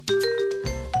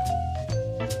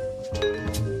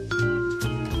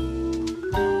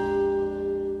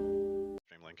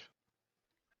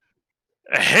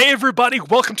everybody,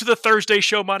 welcome to the Thursday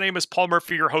show. My name is Paul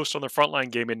Murphy, your host on the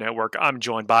Frontline Gaming Network. I'm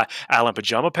joined by Alan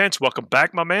Pajama Pants. Welcome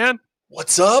back, my man.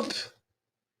 What's up?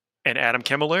 And Adam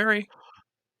Camilleri.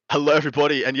 Hello,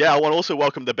 everybody. And yeah, I want to also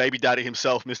welcome the baby daddy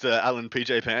himself, Mr. Alan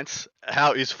PJ Pants.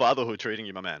 How is fatherhood treating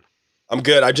you, my man? I'm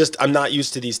good. I'm not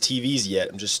used to these TVs yet.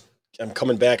 I'm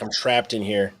coming back. I'm trapped in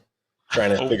here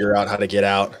trying to figure out how to get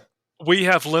out. We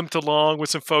have limped along with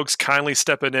some folks kindly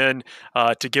stepping in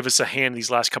to give us a hand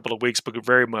these last couple of weeks, but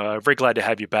we're very glad to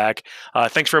have you back.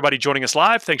 Thanks for everybody joining us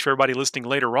live. Thanks for everybody listening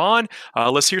later on.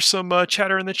 Let's hear some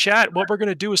chatter in the chat. What we're going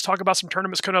to do is talk about some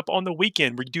tournaments coming up on the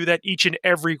weekend. We do that each and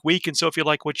every week, and so if you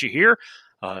like what you hear,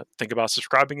 think about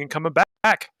subscribing and coming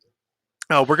back.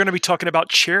 We're going to be talking about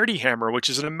Charity Hammer, which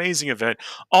is an amazing event,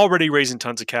 already raising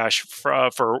tons of cash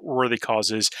for worthy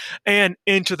causes, and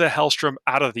Into the Hellstrom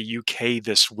out of the UK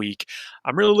this week.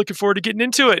 I'm really looking forward to getting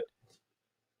into it.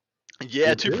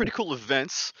 Yeah, two pretty cool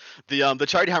events. The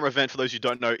Charity Hammer event, for those who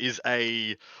don't know, is it's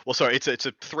a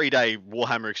 3-day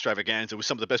Warhammer extravaganza with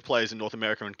some of the best players in North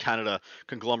America and Canada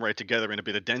conglomerate together in a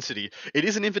bit of density. It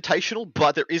is an invitational,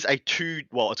 but there is it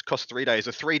costs 3 days,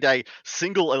 a 3-day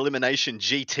single elimination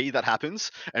GT that happens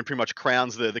and pretty much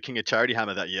crowns the King of Charity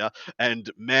Hammer that year.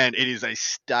 And man, it is a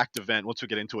stacked event. Once we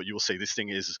get into it, you will see this thing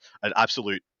is an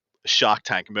absolute Shark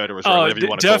Tank, murderer's row, whatever you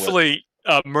want to call it. Definitely.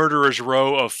 Murderer's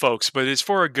row of folks, but it's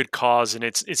for a good cause, and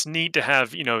it's neat to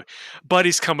have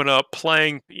buddies coming up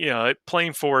playing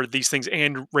for these things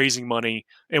and raising money,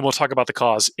 and we'll talk about the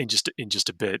cause in just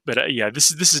a bit. But this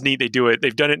is neat. They do it.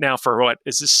 They've done it now for what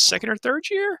is this second or third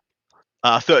year?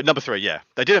 Number 3, yeah.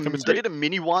 They did a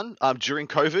mini one during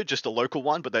COVID, just a local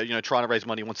one, but they're trying to raise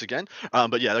money once again.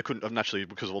 But yeah, they couldn't naturally,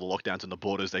 because of all the lockdowns and the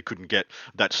borders, they couldn't get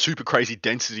that super crazy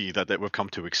density that we've come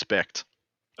to expect.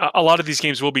 A lot of these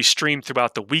games will be streamed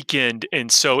throughout the weekend,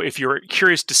 and so if you're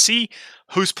curious to see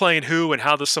who's playing who and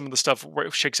how some of the stuff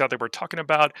shakes out that we're talking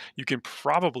about, you can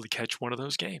probably catch one of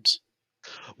those games.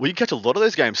 We can catch a lot of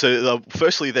those games. So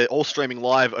firstly, they're all streaming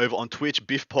live over on Twitch,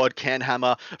 BiffPod,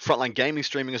 Canhammer, Frontline Gaming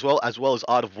streaming as well as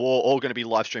Art of War, all going to be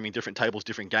live streaming different tables,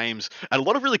 different games, and a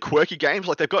lot of really quirky games.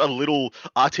 Like they've got a little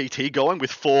RTT going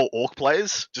with 4 orc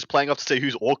players, just playing up to see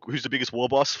who's the biggest war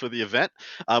boss for the event.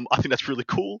 I think that's really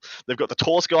cool. They've got the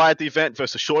tallest guy at the event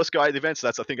versus the shortest guy at the event. So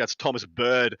I think that's Thomas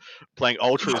Bird playing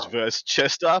Ultras versus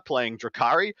Chester playing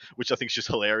Drakari, which I think is just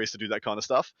hilarious to do that kind of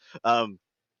stuff.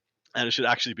 And it should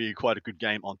actually be quite a good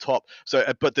game on top. So,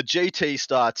 but the GT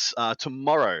starts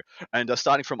tomorrow, and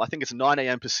starting from, I think it's 9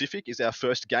 a.m. Pacific is our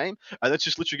first game, and that's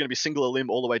just literally going to be single elim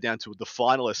all the way down to the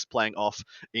finalists playing off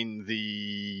in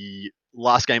the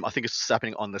last game. I think it's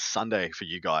happening on the Sunday for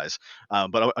you guys,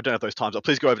 but I don't have those times.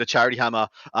 Please go over to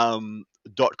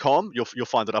charityhammer.com. You'll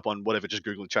find it up on whatever. Just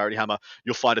Google Charity Hammer.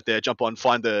 You'll find it there. Jump on,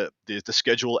 find the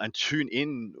schedule, and tune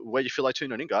in where you feel like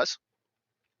tuning in, guys.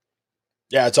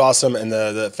 Yeah, it's awesome, and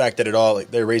the fact that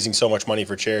they're raising so much money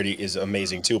for charity is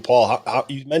amazing too. Paul, how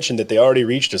you mentioned that they already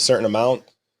reached a certain amount,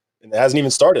 and it hasn't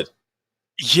even started.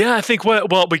 Yeah, I think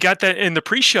we got that in the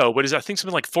pre-show. I think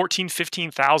something like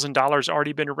 $14,000-$15,000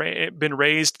 already been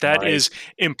raised. That is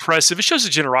impressive. It shows the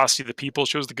generosity of the people,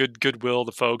 shows the goodwill of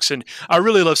the folks, and I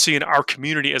really love seeing our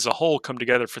community as a whole come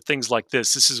together for things like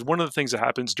this. This is one of the things that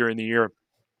happens during the year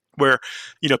where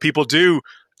people do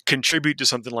contribute to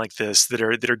something like this that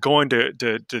are going to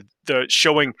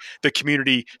showing the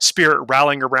community spirit,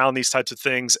 rallying around these types of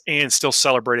things, and still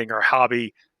celebrating our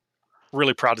hobby.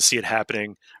 Really proud to see it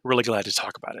happening. Really glad to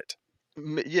talk about it.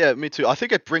 Yeah, me too. I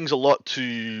think it brings a lot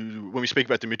to when we speak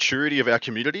about the maturity of our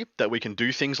community, that we can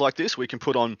do things like this. We can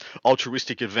put on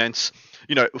altruistic events,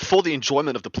 for the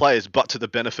enjoyment of the players, but to the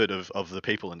benefit of the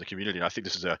people in the community. And I think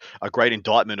this is a great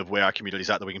indictment of where our community is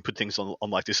at, that we can put things on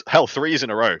like this. Hell, 3 years in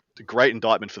a row. A great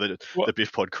indictment for the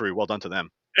BiffPod crew. Well done to them.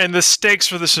 And the stakes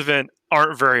for this event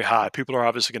aren't very high. People are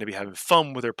obviously going to be having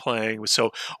fun with their playing.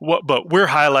 But we're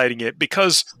highlighting it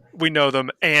because we know them,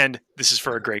 and this is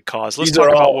for a great cause. Let's talk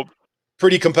about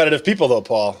pretty competitive people, though,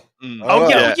 Paul.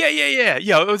 Yeah.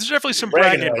 There's definitely some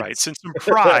bragging rights and some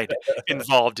pride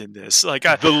involved in this. Like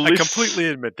I completely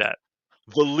admit that.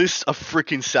 The lists are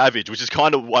freaking savage, which is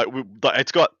kind of like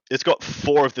it's got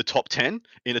 4 of the top 10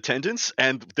 in attendance,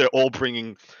 and they're all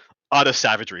bringing utter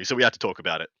savagery. So we have to talk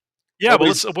about it. Yeah,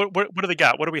 but what do they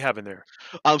got? What do we have in there?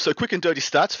 So quick and dirty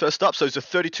stats first up. So it's a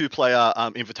 32-player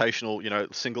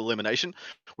invitational, single elimination.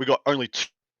 We got only 2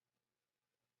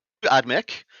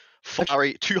 AdMech,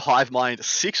 2 Hive Mind,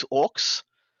 6 Orcs,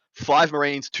 5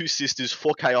 Marines, 2 Sisters,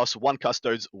 4 Chaos, 1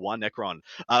 Custodes, 1 Necron.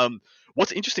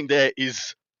 What's interesting there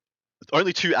is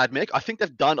only 2 AdMech. I think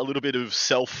they've done a little bit of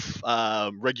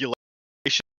self-regulation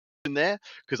in there,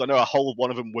 because I know a whole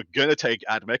one of them were going to take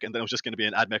AdMech, and then it was just going to be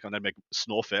an AdMech on AdMech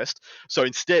Snorefest. So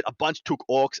instead, a bunch took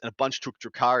Orcs and a bunch took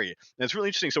Drukhari. And it's really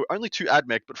interesting. So only 2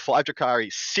 AdMech, but 5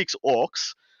 Drukhari, 6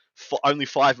 Orcs, for only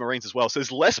 5 Marines as well. So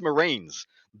there's less Marines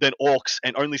than Orcs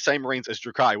and only same Marines as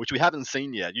Drukhari, which we haven't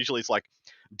seen yet. Usually it's like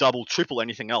double, triple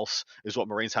anything else is what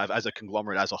Marines have as a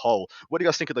conglomerate as a whole. What do you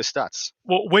guys think of those stats?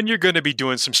 Well, when you're going to be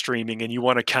doing some streaming and you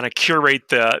want to kind of curate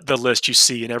the list you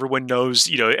see, and everyone knows,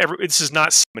 this is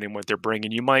not summoning what they're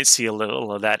bringing. You might see a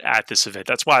little of that at this event.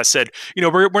 That's why I said,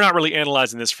 we're not really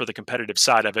analyzing this for the competitive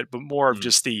side of it, but more of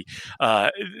just the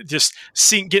just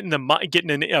seeing getting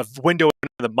a window into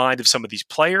the mind of some of these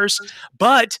players.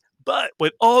 But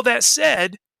with all that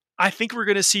said, I think we're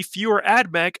going to see fewer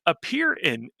AdMech appear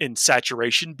in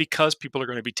saturation because people are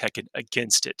going to be taken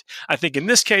against it. I think in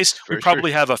this case, we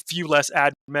probably have a few less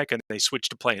AdMech, and they switch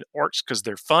to playing Orcs because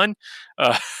they're fun.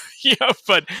 But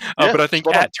I think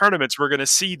at tournaments, we're going to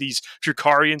see these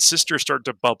Drukhari and Sisters start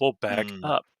to bubble back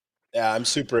up. Yeah, I'm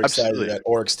super excited that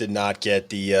Orcs did not get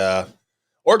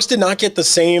the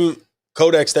same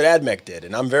codex that AdMech did,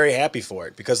 and I'm very happy for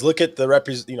it, because look at the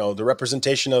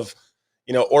representation of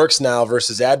Orcs now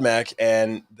versus AdMech,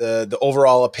 and the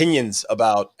overall opinions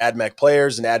about AdMech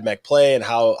players and AdMech play, and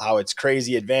how it's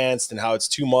crazy advanced and how it's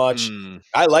too much.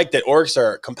 I like that Orcs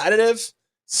are competitive,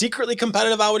 secretly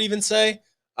competitive, I would even say,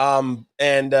 and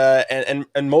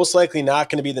most likely not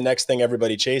going to be the next thing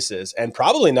everybody chases, and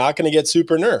probably not going to get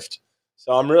super nerfed.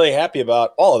 So I'm really happy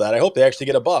about all of that. I hope they actually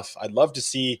get a buff. I'd love to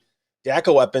see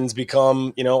Daka weapons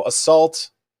become, assault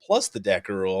plus the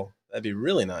Daka rule. That'd be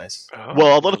really nice.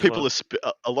 Well, a lot of people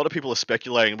are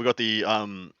speculating. We got the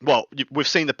we've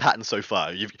seen the pattern so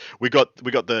far. We got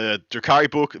the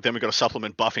Drukhari book, then we got a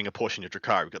supplement buffing a portion of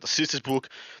Drukhari. We got the Sisters book,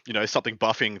 something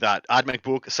buffing that AdMech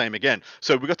book, same again.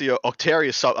 So we got the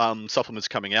Octaria supplements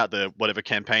coming out, the whatever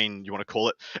campaign you want to call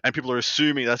it, and people are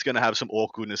assuming that's going to have some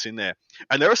Orc goodness in there.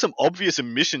 And there are some obvious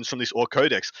omissions from this Orc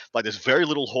Codex. Like there's very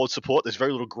little Horde support, there's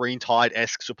very little Green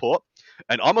Tide-esque support.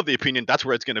 And I'm of the opinion that's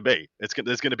where it's going to be. There's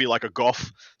going to be like a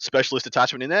Goth specialist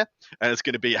attachment in there, and it's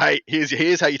going to be, hey,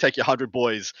 here's how you take your 100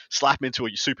 boys, slap them into a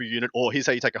super unit, or here's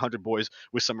how you take 100 boys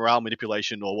with some morale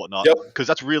manipulation or whatnot. Because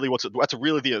that's really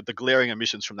the glaring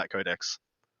omissions from that codex.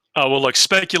 Well, look,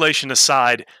 speculation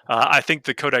aside, I think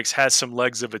the codex has some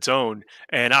legs of its own,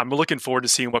 and I'm looking forward to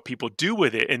seeing what people do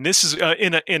with it. And this is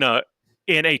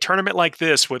in a tournament like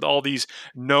this with all these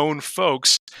known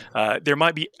folks, there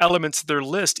might be elements of their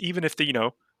list, even if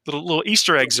the little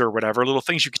Easter eggs or whatever, little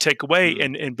things you could take away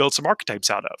and build some archetypes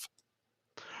out of.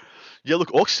 Yeah,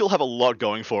 look, Orcs still have a lot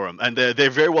going for them, and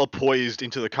they're very well poised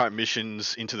into the current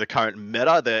missions, into the current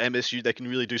meta. Their MSU, they can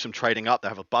really do some trading up. They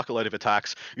have a buckload of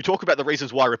attacks. You talk about the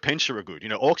reasons why Repentia are good.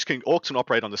 Orcs can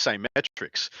operate on the same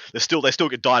metrics. They still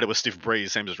get die to a stiff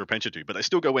breeze, same as Repentia do, but they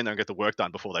still go in there and get the work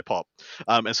done before they pop.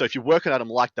 And so if you're working at them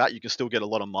like that, you can still get a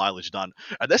lot of mileage done.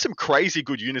 And there's some crazy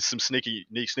good units, some sneaky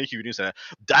units there.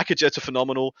 Daka Jets are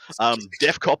phenomenal.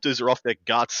 Death Copters are off their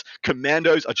guts.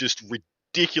 Commandos are just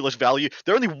ridiculous value.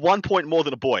 They're only 1 point more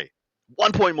than a boy.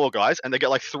 1 point more, guys, and they get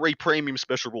like 3 premium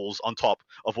special rules on top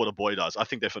of what a boy does. I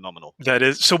think they're phenomenal. That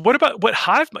is. So what about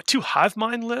 2 Hive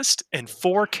Mind list and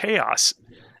 4 Chaos?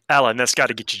 Alan, that's got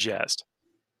to get you jazzed.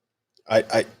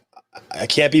 I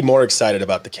can't be more excited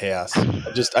about the Chaos.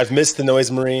 I've missed the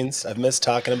Noise Marines. I've missed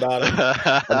talking about them.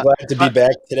 I'm glad to be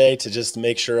back today to just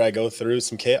make sure I go through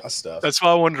some Chaos stuff. That's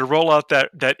why I wanted to roll out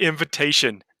that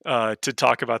invitation to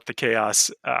talk about the Chaos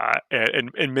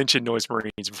and mention Noise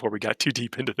Marines before we got too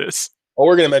deep into this. Well,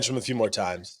 we're going to mention them a few more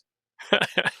times.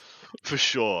 For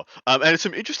sure. And it's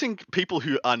some interesting people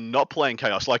who are not playing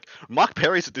Chaos. Like Mark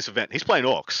Perry's at this event. He's playing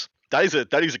Orcs. That is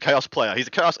a Chaos player. He's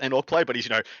a Chaos and Orc player, but he's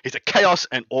a Chaos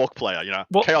and Orc player.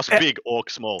 Well, Chaos big, Orc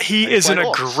small. He is an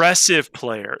aggressive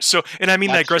player. So, and I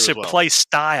mean that aggressive play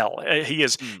style. He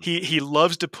is. He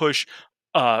loves to push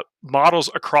models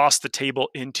across the table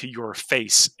into your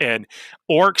face, and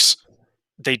Orcs,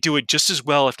 they do it just as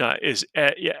well, if not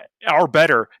are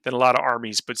better than a lot of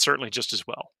armies, but certainly just as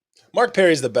well. Mark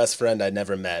Perry's the best friend I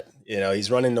never met.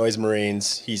 He's running Noise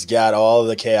Marines. He's got all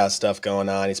the Chaos stuff going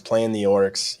on. He's playing the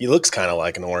Orcs. He looks kind of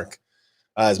like an Orc,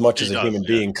 as much as a human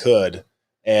being could.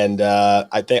 And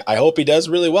I hope he does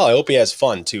really well. I hope he has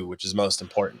fun too, which is most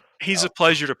important. He's a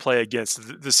pleasure to play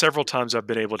against. The several times I've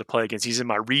been able to play against, he's in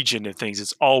my region and things.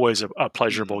 It's always a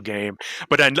pleasurable game.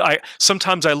 But I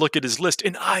sometimes I look at his list,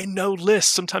 and I know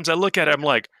lists. Sometimes I look at it, I'm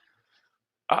like,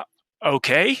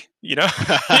 okay, yeah.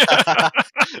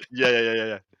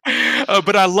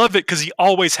 But I love it because he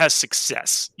always has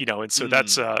success, and so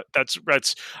that's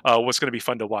what's going to be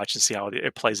fun to watch and see how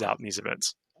it plays out in these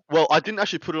events. Well, I didn't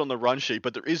actually put it on the run sheet,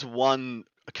 but there is one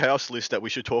Chaos list that we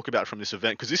should talk about from this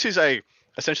event, because this is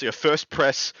essentially a first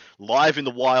press live in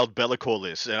the wild Be'lakor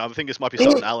list, and I think this might be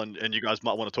something Alan and you guys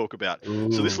might want to talk about.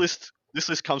 So this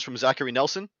list comes from Zachary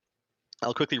Nelson.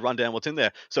 I'll quickly run down what's in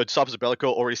there. So Disciples of Be'lakor,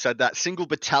 already said that. Single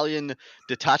battalion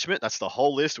detachment, that's the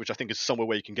whole list, which I think is somewhere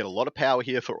where you can get a lot of power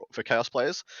here for Chaos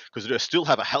players, because they still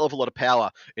have a hell of a lot of power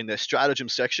in their stratagem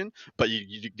section, but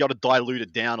you got to dilute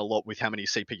it down a lot with how many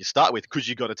CP you start with, because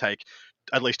you got to take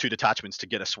at least 2 detachments to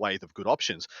get a swathe of good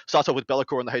options. Starts off with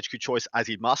Be'lakor on the HQ choice, as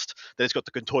he must. Then he's got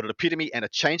the Contorted Epitome and a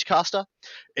Changecaster.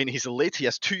 In his elite, he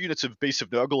has 2 units of Beasts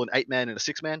of Nurgle, an 8-man and a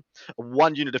 6-man,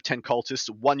 1 unit of 10 Cultists,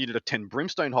 1 unit of 10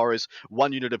 Brimstone Horrors,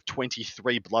 1 unit of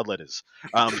 23 Bloodletters.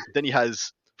 Then he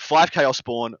has 5 Chaos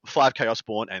Spawn, 5 Chaos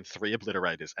Spawn, and 3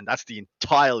 Obliterators. And that's the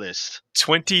entire list.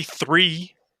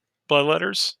 23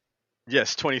 Bloodletters?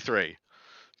 Yes, 23.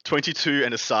 22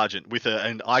 and a sergeant with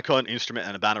an icon, instrument,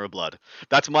 and a banner of blood.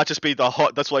 That might just be the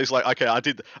hot. That's why he's like, okay,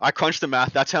 I crunched the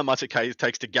math. That's how much it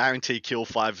takes to guarantee kill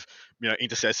 5,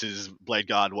 intercessors, blade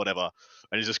guard, whatever.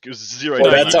 And he's just zeroed.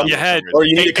 Well, you had or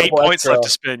you need 8 points left to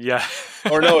spend. Yeah.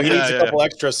 Or no, he needs a couple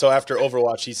extra. So after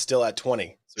Overwatch, he's still at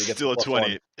 20. So he gets still at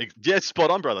 20. Yeah, spot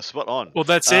on, brother. Spot on. Well,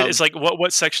 that's it. It's like,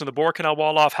 what section of the board can I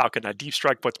wall off? How can I deep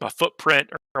strike? What's my footprint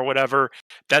or whatever?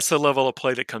 That's the level of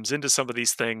play that comes into some of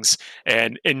these things.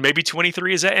 And maybe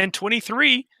 23 is that. And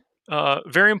 23,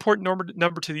 very important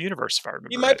number to the universe, if I remember.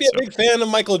 He might be a big fan of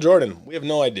Michael Jordan. We have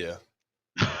no idea.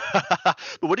 But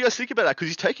what do you guys think about that? Because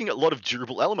he's taking a lot of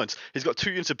durable elements. He's got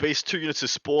 2 units of beast, 2 units of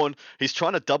spawn. He's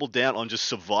trying to double down on just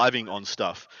surviving on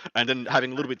stuff, and then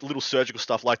having little surgical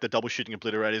stuff like the double shooting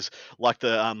obliterators, like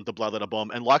the Bloodletter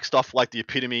bomb, and like stuff like the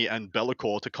Epitome and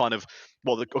Be'lakor to kind of,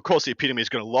 of course the Epitome is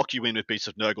going to lock you in with Beasts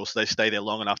of Nurgle, so they stay there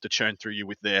long enough to churn through you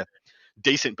with their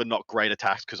decent but not great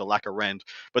attacks because of lack of rend.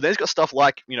 But then he's got stuff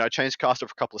like, Changecaster for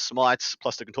a couple of smites,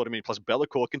 plus the Contorted Epitome, plus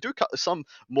Be'lakor can do some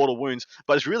mortal wounds,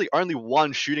 but it's really only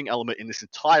 1 shooting element in this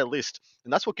entire list,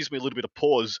 and that's what gives me a little bit of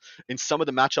pause in some of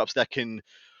the matchups that can,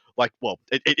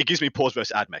 it gives me pause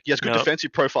versus AdMech. He has good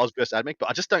defensive profiles versus AdMech, but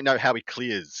I just don't know how he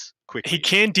clears quickly. He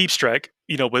can deep strike,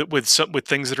 with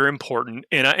things that are important,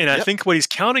 and I think what he's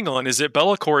counting on is that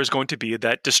Be'lakor is going to be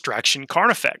that distraction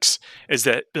Carnifex. Is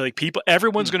that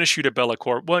everyone's going to shoot at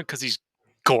Be'lakor, one because he's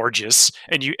gorgeous,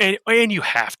 and you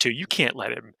have to. You can't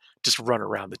let him just run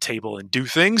around the table and do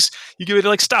things. You give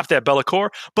it stop that Be'lakor.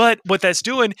 But what that's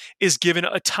doing is giving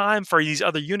a time for these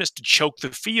other units to choke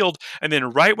the field, and then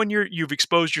right when you've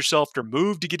exposed yourself to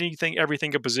move to get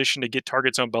everything in position to get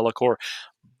targets on Be'lakor,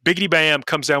 biggity bam,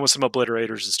 comes down with some obliterators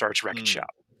and starts wrecking shop.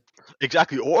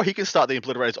 Exactly, or he can start the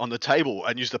obliterators on the table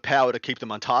and use the power to keep them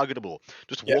untargetable.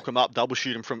 Just walk them up, double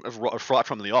shoot them from right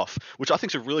from the off, which I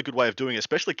think is a really good way of doing it,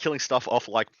 especially killing stuff off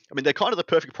they're kind of the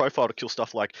perfect profile to kill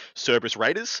stuff like Cerberus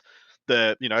Raiders.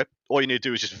 All you need to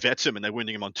do is just vets them and they're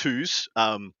wounding them on 2s,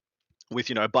 with,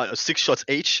 about 6 shots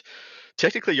each.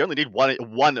 Technically, you only need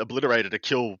one obliterator to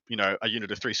kill, a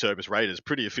unit of 3 Cerberus Raiders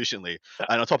pretty efficiently.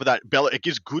 And on top of that, it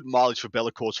gives good mileage for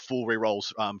Be'lakor's full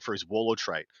rerolls for his Warlord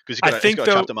trait, because he's got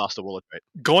a Chapter Master Warlord trait.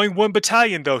 Going 1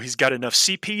 battalion, though, he's got enough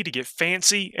CP to get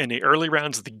fancy in the early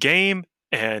rounds of the game,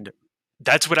 and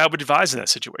that's what I would advise in that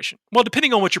situation. Well,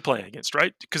 depending on what you're playing against,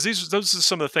 right? Because those are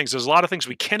some of the things. There's a lot of things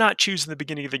we cannot choose in the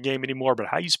beginning of the game anymore, but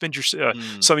how you spend your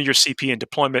some of your CP and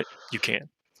deployment, you can.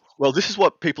 Well, this is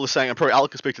what people are saying, and probably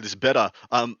Alec can speak to this better.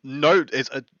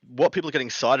 What people are getting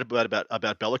excited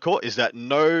about Be'lakor is that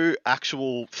no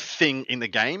actual thing in the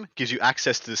game gives you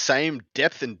access to the same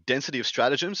depth and density of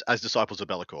stratagems as Disciples of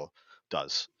Be'lakor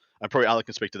does. And probably Alec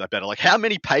can speak to that better. How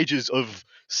many pages of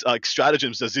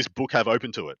stratagems does this book have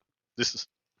open to it? It's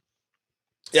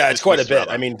quite a bit.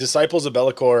 I mean, Disciples of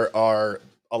Be'lakor are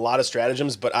a lot of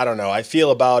stratagems, but I don't know. I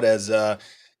feel about as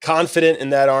confident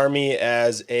in that army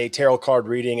as a tarot card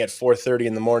reading at 4:30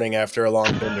 in the morning after a long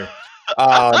bender.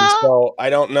 So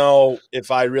I don't know if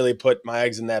I really put my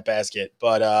eggs in that basket,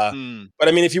 but I mean,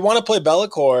 if you want to play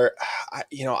Be'lakor, I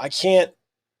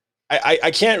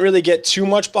can't really get too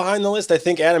much behind the list. I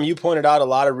think, Adam, you pointed out a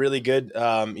lot of really good,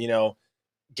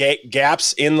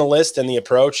 gaps in the list and the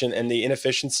approach and the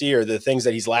inefficiency or the things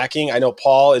that he's lacking. I know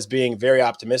Paul is being very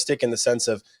optimistic in the sense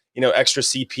of, extra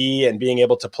CP and being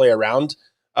able to play around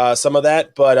some of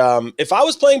that. But if I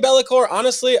was playing Be'lakor,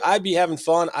 honestly, I'd be having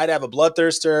fun. I'd have a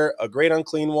Bloodthirster, a Great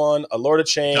Unclean One, a Lord of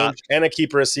Change, and a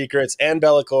Keeper of Secrets, and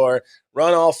Be'lakor,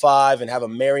 run all 5 and have a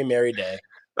merry, merry day.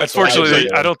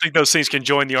 Unfortunately, I don't think those things can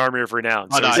join the Army of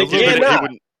Renown. So you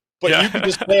could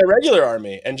just play a regular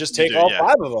army and just take all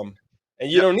 5 of them. And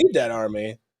you don't need that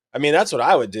army. I mean, that's what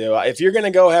I would do. If you're going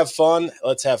to go have fun,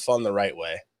 let's have fun the right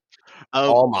way.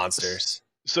 All monsters.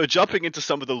 So jumping into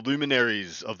some of the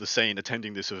luminaries of the scene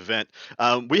attending this event,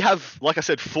 we have, like I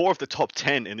said, 4 of the top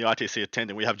 10 in the ITC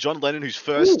attending. We have John Lennon, who's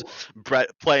first,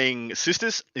 playing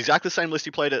Sisters, exactly the same list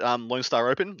he played at Lone Star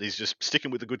Open. He's just sticking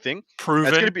with the good thing. Proven.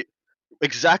 It's going to be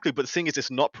exactly, but the thing is,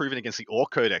 it's not proven against the Orc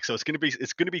Codex, so it's going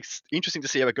to be interesting to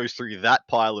see how it goes through that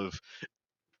pile of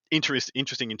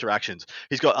interesting interactions.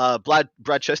 He's got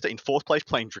Brad Chester in 4th place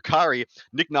playing Drukhari,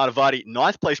 Nick Nartavati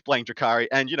 9th place playing Drukhari,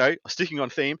 and sticking on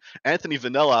theme, Anthony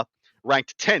Vanella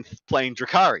ranked 10th playing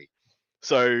Drukhari.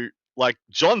 So like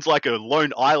John's like a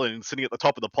lone island sitting at the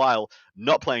top of the pile,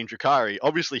 not playing Drukhari.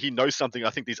 Obviously, he knows something I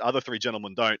think these other 3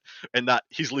 gentlemen don't, and that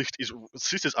his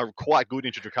sisters are quite good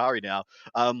into Drukhari now.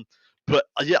 But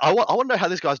yeah, I want to know how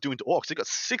this guy's doing to Orcs. They've got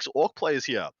 6 Orc players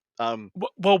here.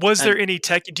 Well, was there any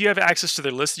tech? Do you have access to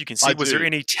their list that you can see? Was there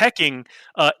any teching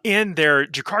in their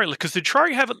Drukhari? Because the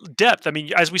Drukhari have depth. I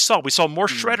mean, as we saw more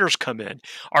Shredders come in.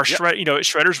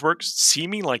 Shredders work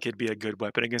seeming like it'd be a good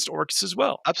weapon against Orcs as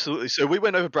well. Absolutely. So we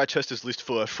went over Brad Chester's list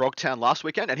for Frogtown last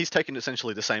weekend, and he's taken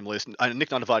essentially the same list. And Nick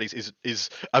Nartavati's is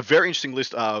a very interesting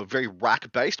list, very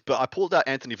rack based. But I pulled out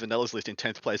Anthony Vanella's list in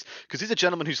 10th place because he's a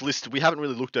gentleman whose list we haven't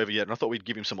really looked over yet, and I thought we'd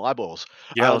give him some eyeballs.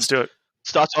 Yeah, let's do it.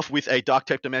 Starts off with a Dark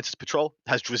Technomancer's Patrol,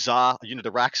 has Drazar, a unit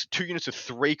of Rax, 2 units of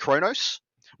 3 Chronos,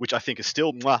 which I think is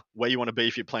still where you want to be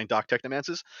if you're playing Dark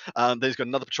Technomancers. Then he's got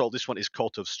another patrol. This one is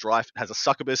Cult of Strife. It has a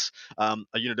Succubus, a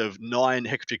unit of 9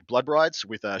 Hecatric Blood Brides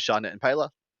with Shardnet Impaler.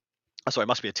 Sorry, it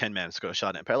must be a 10-man. It's got a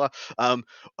Shardnet Impaler.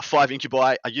 5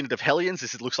 Incubi, a unit of Hellions.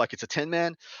 This looks like it's a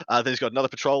 10-man. Then he's got another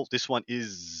patrol. This one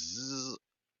is...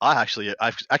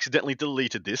 I've accidentally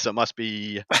deleted this, so it must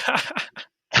be...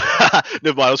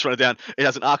 Never mind, I'll just run it down. It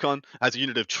has an Archon, has a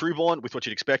unit of Trueborn with what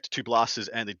you'd expect, 2 Blasters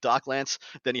and the Dark Lance.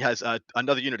 Then he has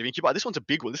another unit of Incubi. This one's a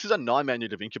big one. This is a 9-man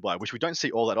unit of Incubi, which we don't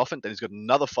see all that often. Then he's got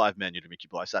another 5-man unit of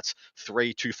Incubi. So that's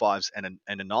 3, 2 5s, and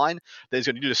a 9. Then he's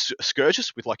got a unit of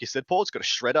Scourges with, like you said, Paul, it's got a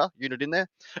Shredder unit in there.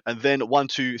 And then 1,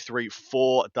 2, 3,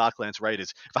 4 Dark Lance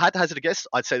Raiders. If I had to hazard a guess,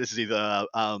 I'd say this is either...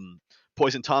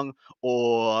 Poison Tongue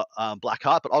or Black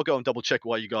Heart, but I'll go and double check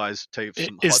while you guys take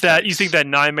some. Is that you think that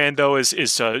 9-man though is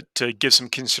to give some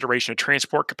consideration of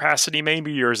transport capacity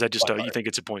maybe, or is that just you think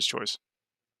it's a points choice?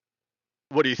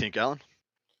 What do you think, Alan?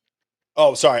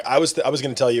 Oh, sorry. I was going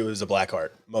to tell you it was a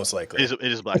Blackheart, most likely. It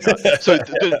is a Blackheart. So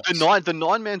the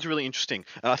 9-man's really interesting,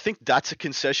 and I think that's a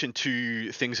concession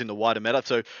to things in the wider meta.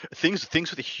 So things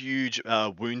with a huge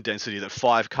wound density that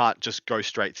 5 can't just go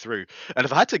straight through. And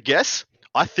if I had to guess,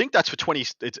 I think that's for 20.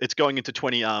 It's going into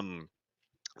 20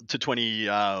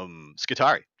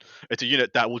 Skitarii. It's a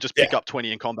unit that will just pick up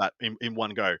 20 in combat in one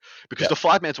go because the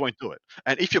 5-mans won't do it.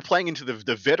 And if you're playing into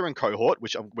the veteran cohort,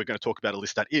 which we're going to talk about a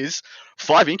list that is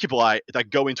 5 Incubi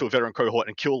that go into a veteran cohort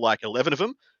and kill like 11 of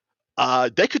them,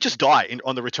 they could just die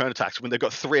on the return attacks when they've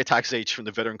got 3 attacks each from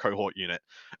the veteran cohort unit.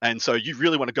 And so you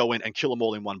really want to go in and kill them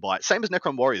all in one bite. Same as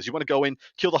Necron Warriors. You want to go in,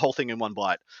 kill the whole thing in one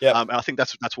bite. And I think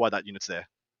that's why that unit's there.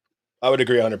 I would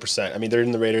agree 100%. I mean, they're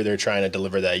in the Raider. They're trying to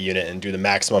deliver that unit and do the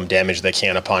maximum damage they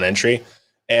can upon entry.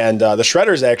 And the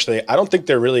Shredders, actually, I don't think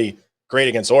they're really great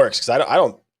against Orcs because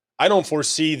I don't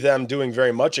foresee them doing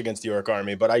very much against the Orc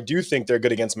army. But I do think they're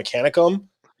good against Mechanicum.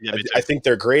 Yeah, I think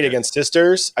they're great against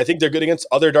Sisters. I think they're good against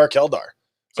other Dark Eldar.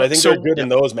 So I think they're good in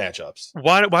those matchups.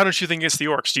 Why don't you think it's the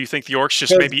Orcs? Do you think the Orcs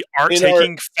just maybe aren't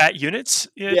taking fat units?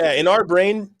 Yeah, in our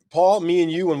brain, Paul, me and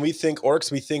you, when we think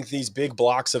Orcs, we think these big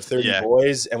blocks of 30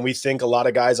 boys, and we think a lot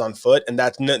of guys on foot, and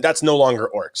that's no longer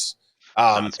Orcs.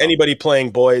 Anybody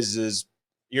playing boys is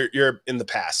you're in the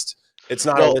past. It's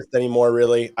not a list anymore,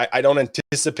 really. I don't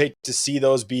anticipate to see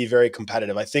those be very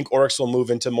competitive. I think Orcs will move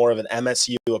into more of an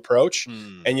MSU approach,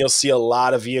 and you'll see a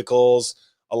lot of vehicles,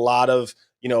 a lot of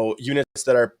units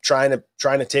that are trying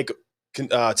to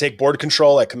take board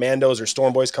control, like Commandos or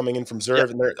Storm Boys coming in from Zerv,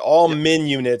 and they're all min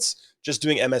units just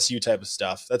doing MSU type of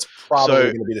stuff. That's probably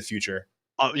going to be the future.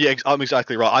 Yeah, I'm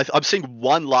exactly right. I'm seeing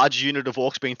one large unit of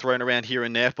Orcs being thrown around here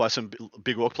and there by some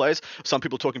big Orc players. Some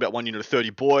people talking about one unit of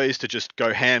 30 boys to just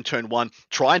go ham turn one,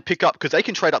 try and pick up, because they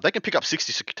can trade up. They can pick up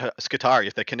 60 Skitarii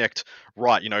if they connect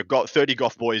right. Got 30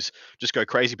 Goth boys, just go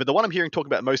crazy. But the one I'm hearing talk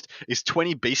about most is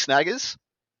 20 Beast Snaggers.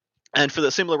 And for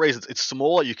the similar reasons, it's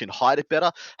smaller, you can hide it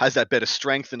better, has that better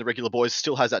strength than the regular boys,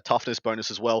 still has that toughness bonus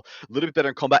as well, a little bit better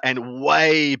in combat, and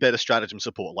way better stratagem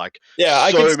support.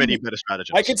 Many better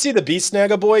stratagems. I could see the Beast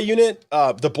Snagga boy unit.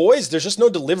 The boys, there's just no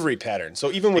delivery pattern.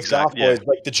 So even with Goth boys,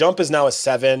 like the jump is now a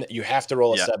 7. You have to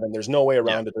roll a 7. There's no way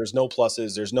around it. There's no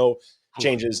pluses. There's no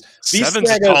changes. 7's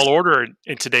a tall order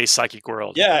in today's psychic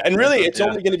world. Yeah, and really, it's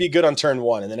only going to be good on turn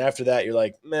 1. And then after that, you're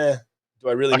like, meh. Do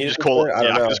I really need to call it? I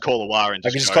can just call a WAR. I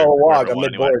can just call a WAG. I'm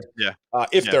mid board. Yeah.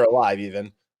 If they're alive,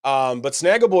 even. But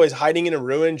Snaggle is hiding in a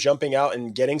ruin, jumping out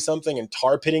and getting something and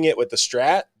tar pitting it with the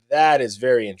strat. That is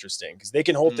very interesting because they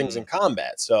can hold things in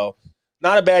combat. So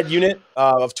not a bad unit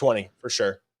of 20 for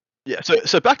sure. Yeah.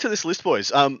 So back to this list,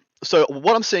 boys. So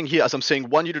what I'm seeing here is I'm seeing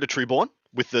one unit of Treeborn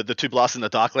with the two blasts and the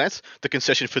Dark Lance. The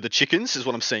concession for the chickens is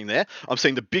what I'm seeing there. I'm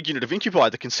seeing the big unit of Incubi,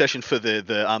 the concession for the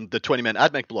 20-man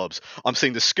Admech blobs. I'm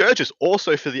seeing the Scourges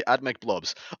also for the Admech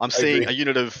blobs. I'm seeing a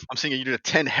unit of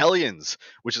 10 Hellions,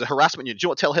 which is a harassment unit. Do you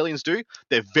know what 10 Hellions do?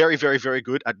 They're very, very, very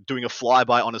good at doing a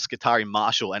flyby on a Skitarii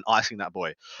Marshal and icing that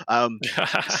boy.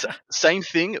 Same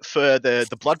thing for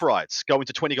the Blood Brides. Go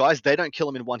into 20 guys. They don't kill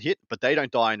them in one hit, but they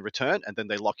don't die in return, and then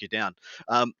they lock you down.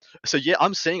 So yeah,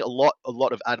 I'm seeing a lot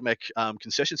of Admech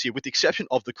concessions here, with the exception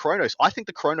of the Chronos. I think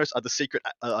the Chronos are the secret.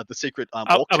 I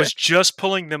was just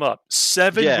pulling them up.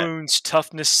 7 wounds,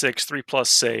 toughness 6, 3+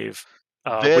 save,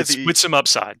 with some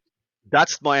upside.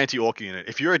 That's my anti-orc unit.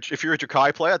 If you're a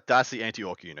Drukhari player, that's the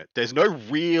anti-orc unit. There's no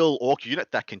real orc unit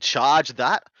that can charge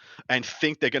that and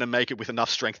think they're going to make it with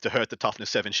enough strength to hurt the toughness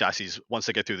 7 chassis once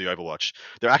they get through the Overwatch.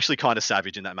 They're actually kind of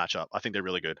savage in that matchup. I think they're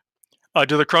really good.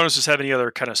 Do the Chronos have any other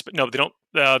kind of? No, they don't.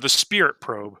 The Spirit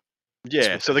Probe.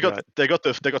 Yeah, so they got the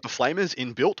Flamers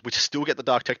inbuilt, which still get the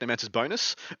Dark Technomancer's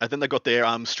bonus, and then they got their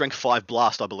Strength 5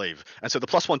 Blast, I believe, and so the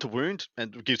 +1 to wound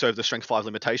and gives over the Strength 5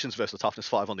 limitations versus the Toughness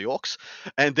 5 on the Orcs,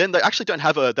 and then they actually don't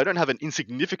have an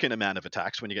insignificant amount of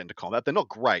attacks when you get into combat. They're not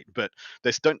great, but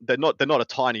they're not a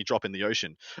tiny drop in the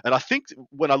ocean. And I think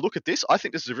when I look at this, I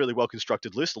think this is a really well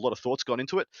constructed list. A lot of thoughts gone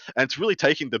into it, and it's really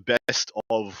taking the best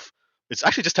of. It's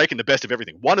actually just taking the best of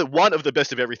everything. One of the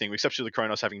best of everything, with exception of the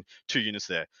Chronos having 2 units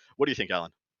there. What do you think,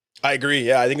 Alan? I agree.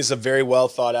 Yeah, I think it's a very well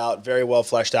thought out, very well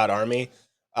fleshed out army.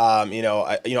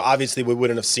 Obviously we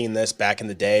wouldn't have seen this back in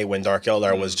the day when Dark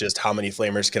Eldar was just how many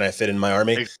flamers can I fit in my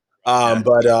army.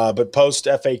 But post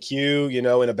FAQ,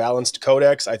 in a balanced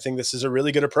codex, I think this is a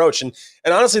really good approach. And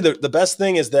honestly, the best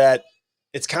thing is that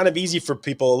it's kind of easy for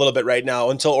people a little bit right now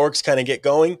until orcs kind of get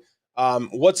going.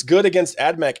 What's good against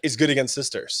Admech is good against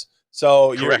Sisters.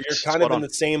 So you're kind of in the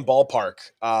same ballpark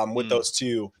with those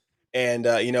two. And,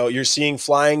 you're seeing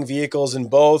flying vehicles in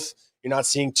both. You're not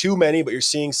seeing too many, but you're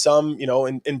seeing some,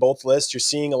 in both lists. You're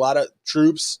seeing a lot of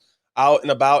troops out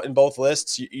and about in both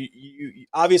lists. You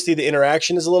obviously, the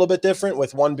interaction is a little bit different,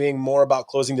 with one being more about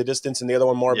closing the distance and the other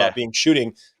one more about being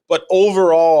shooting. But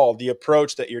overall, the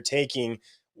approach that you're taking,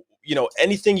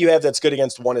 anything you have that's good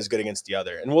against one is good against the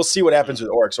other. And we'll see what happens with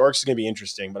Orcs. Orcs is going to be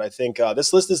interesting. But I think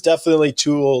this list is definitely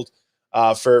tooled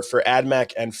for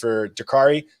Admech and for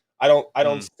Drukhari. I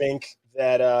don't think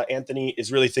that Anthony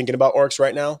is really thinking about Orcs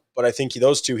right now, but I think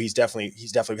those two, he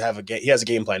has a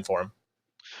game plan for him.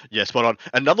 Yeah, spot on.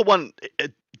 Another one,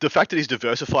 the fact that he's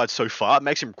diversified so far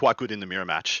makes him quite good in the mirror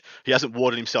match. He hasn't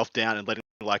watered himself down and letting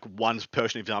one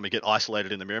portion of his army get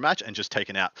isolated in the mirror match and just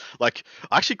taken out. I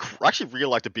actually really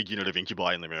like the big unit of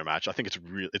Incubi in the mirror match. I think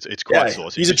it's quite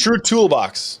saucy. He's a true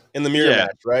toolbox in the mirror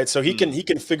match, right? So he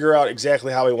can figure out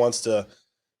exactly how he wants to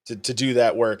do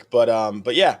that work.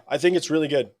 But yeah, I think it's really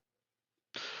good.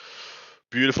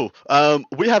 Beautiful.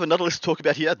 We have another list to talk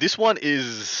about here. This one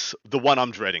is the one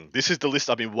I'm dreading. This is the list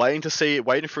I've been waiting to see,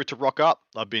 waiting for it to rock up.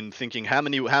 I've been thinking, how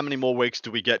many more weeks do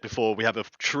we get before we have a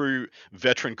true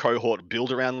veteran cohort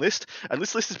build-around list? And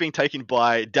this list is being taken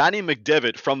by Danny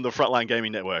McDevitt from the Frontline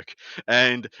Gaming Network,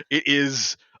 and it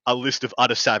is a list of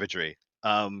utter savagery.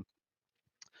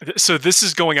 So this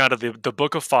is going out of the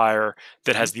Book of Fire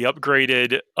that has the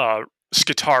upgraded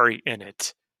Skitarii in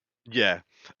it. Yeah,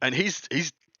 and he's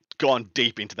gone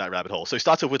deep into that rabbit hole. So he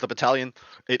starts off with a battalion.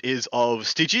 It is of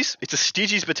Styges. It's a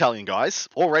Styges battalion, guys.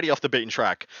 Already off the beaten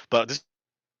track, but this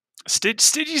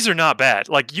Styges are not bad.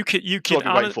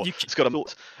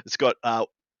 It's got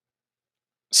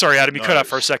Sorry, Adam, you cut out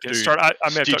for a second. Dude,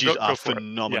 Styges are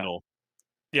phenomenal.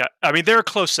 Yeah, I mean they're a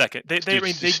close second. They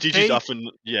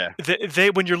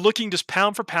when you're looking just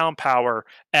pound for pound power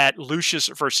at Lucius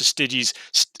versus Styges,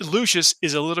 Lucius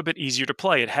is a little bit easier to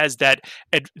play. It has that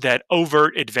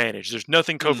overt advantage. There's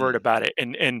nothing covert about it,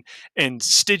 and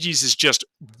Styges is just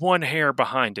one hair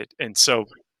behind it. And so,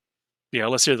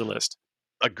 let's hear the list.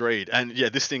 Agreed. And yeah,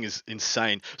 this thing is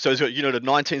insane. So it's got unit of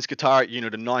 19 Skitarii,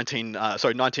 unit of 19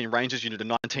 Rangers, unit of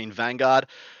 19 Vanguard,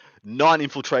 9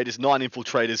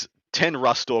 infiltrators, 10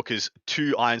 Rust Stalkers,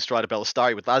 2 Iron Strider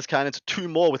Ballistari with las cannons, 2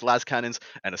 more with las cannons,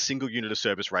 and a single unit of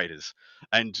Cerberus Raiders.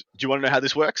 And do you want to know how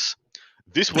this works?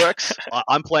 This works.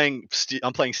 I'm playing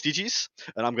Styges,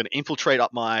 and I'm going to infiltrate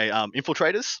up my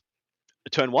infiltrators.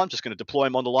 Turn 1, just going to deploy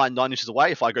them on the line 9 inches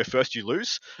away. If I go first, you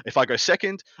lose. If I go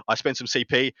second, I spend some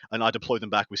CP, and I deploy them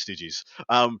back with Styges.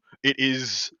 It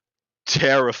is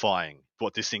terrifying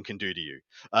what this thing can do to you.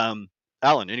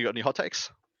 Alan, you got any hot takes?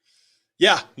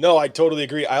 Yeah, no, I totally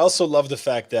agree. I also love the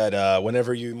fact that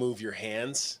whenever you move your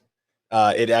hands,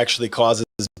 it actually causes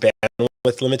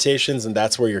bandwidth limitations, and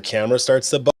that's where your camera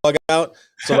starts to bug out.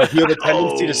 So, like, you have a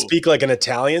tendency to Oh, speak like an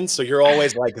Italian, so you're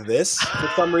always like this for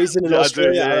some reason in yeah, I do.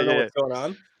 Australia. I Yeah, don't know yeah, what's going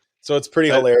on. So it's pretty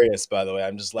yeah. hilarious, by the way.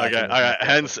 I'm just Okay, laughing all at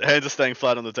right. myself. Hands are staying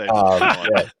flat on the table. Come on.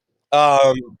 Yeah.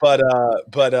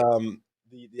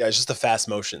 Yeah, it's just the fast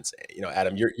motions.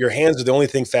 Adam, your hands are the only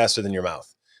thing faster than your mouth.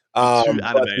 Too But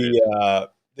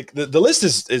animated. the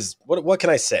list is what can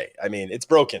I say? I mean, it's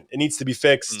broken. It needs to be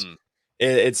fixed. Mm.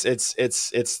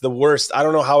 It's the worst. I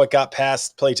don't know how it got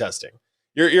past playtesting.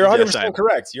 You're Yeah, 100% same.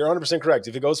 correct. You're 100% correct.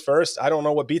 If it goes first, I don't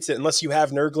know what beats it unless you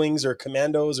have Nurglings or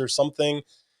Commandos or something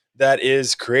that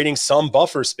is creating some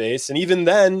buffer space. And even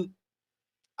then,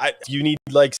 you need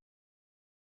like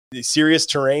serious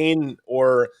terrain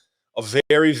or a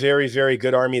very, very, very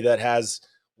good army that has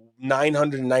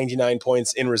 999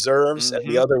 points in reserves and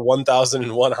the Mm-hmm. other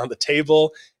 1001 on the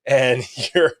table, and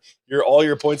your all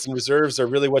your points in reserves are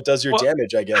really what does your Well,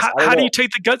 damage, I guess. I don't how do you know.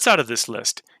 take the guts out of this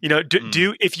list?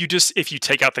 Mm. If you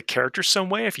take out the characters some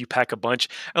way, if you pack a bunch.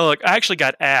 And look, I actually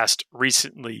got asked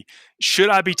recently, should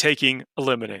I be taking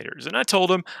eliminators? And I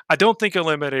told him I don't think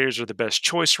eliminators are the best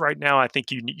choice right now. I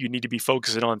think you need to be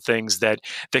focusing on things that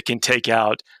can take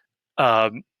out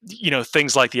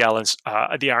things like the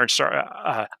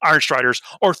Iron Striders,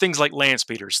 or things like Land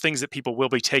Speeders, things that people will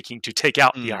be taking to take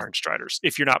out the Mm. Iron Striders.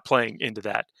 If you're not playing into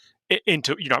that,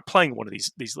 into you're not playing one of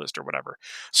these lists or whatever.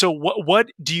 So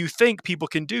what do you think people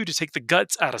can do to take the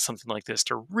guts out of something like this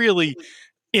to really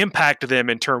impact them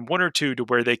in turn one or two to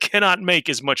where they cannot make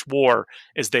as much war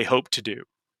as they hope to do?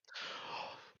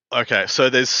 Okay, so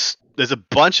there's a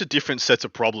bunch of different sets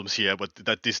of problems here, but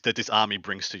that this army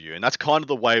brings to you, and that's kind of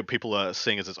the way people are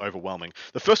seeing it as overwhelming.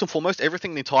 The first and foremost,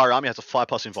 everything in the entire army has a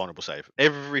 5+ invulnerable save,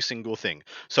 every single thing.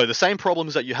 So the same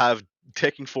problems that you have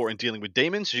taking for and dealing with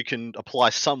demons, you can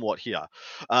apply somewhat here,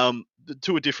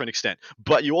 to a different extent.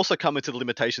 But you also come into the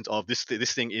limitations of this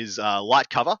thing is light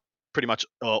cover. Pretty much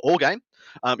all game,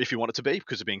 if you want it to be,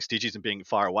 because of being Stygies and being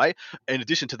far away. In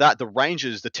addition to that, the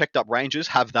rangers, the teched up rangers,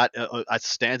 have that as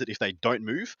standard if they don't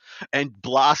move, and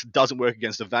blast doesn't work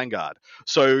against the vanguard.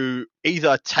 So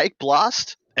either take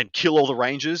blast and kill all the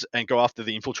rangers and go after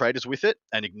the infiltrators with it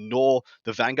and ignore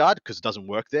the vanguard because it doesn't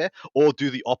work there, or do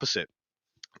the opposite.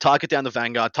 Target down the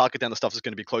vanguard, target down the stuff that's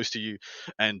going to be close to you,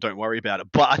 and don't worry about it.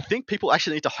 But I think people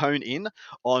actually need to hone in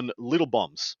on little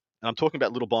bombs. And I'm talking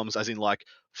about little bombs as in like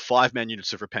 5-man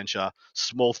units of Repentia,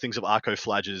 small things of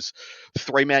Arcoflages,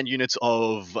 3-man units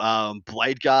of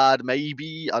Blade Guard,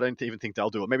 maybe. I don't even think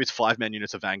they'll do it. Maybe it's 5-man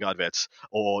units of Vanguard Vets,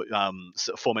 or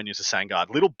 4-man units of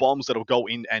Sangard. Little bombs that'll go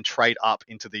in and trade up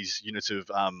into these units of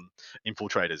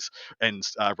infiltrators and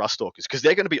Rust Stalkers, because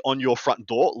they're going to be on your front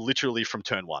door literally from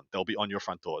turn one. They'll be on your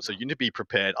front door. So you need to be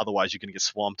prepared. Otherwise, you're going to get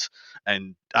swamped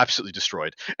and absolutely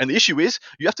destroyed. And the issue is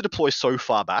you have to deploy so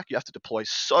far back. You have to deploy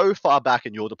so far back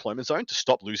in your deployment zone to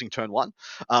stop losing turn one,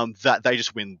 that they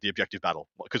just win the objective battle.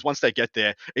 Because once they get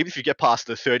there, even if you get past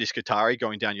the 30 Skitarii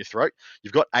going down your throat,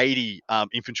 you've got 80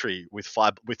 infantry with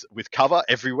cover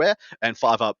everywhere and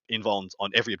 5 up invulns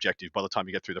on every objective by the time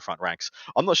you get through the front ranks.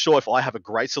 I'm not sure if I have a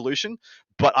great solution,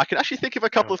 but I can actually think of a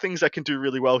couple of things that can do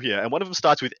really well here. And one of them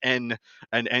starts with N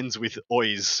and ends with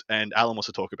Ois, and Alan wants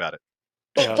to talk about it.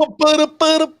 Yeah.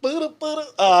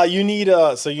 You need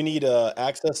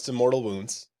access to mortal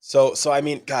wounds. So I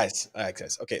mean, guys,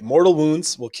 access. Okay, mortal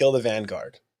wounds will kill the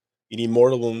vanguard. You need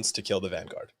mortal wounds to kill the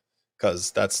vanguard,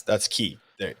 because that's key.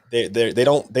 They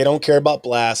don't care about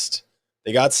blast.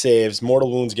 They got saves.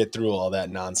 Mortal wounds get through all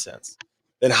that nonsense.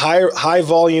 Then high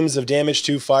volumes of damage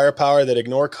to firepower that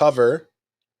ignore cover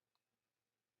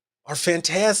are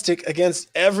fantastic against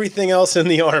everything else in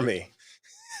the army.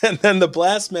 And then the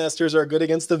blastmasters are good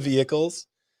against the vehicles.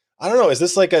 I don't know. Is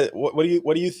this like what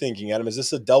are you thinking, Adam? Is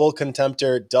this a double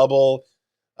contemptor, double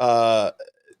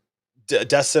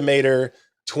decimator,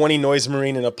 20 noise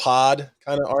marine in a pod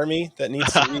kind of army that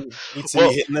needs to Well,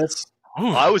 be hitting this?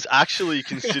 I was actually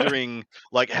considering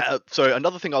so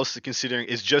another thing I was considering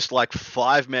is just like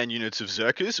 5-man units of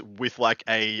Zerkers with like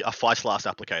a Feist Last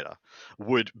applicator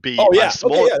would be Oh yeah,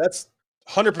 small, okay, yeah, that's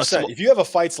 100%. If you have a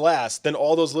fights last, then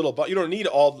all those little you don't need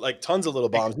all like tons of little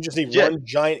bombs. You just need one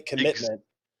giant commitment,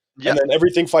 and then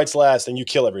everything fights last, and you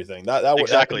kill everything. That would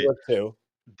work too.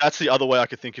 That's the other way I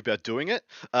could think about doing it.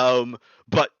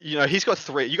 But he's got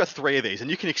 3. You got 3 of these, and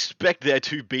you can expect there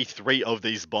to be 3 of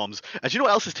these bombs. And do you know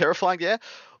what else is terrifying? Yeah,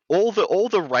 all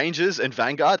the Rangers and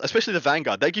Vanguard, especially the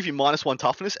Vanguard, they give you -1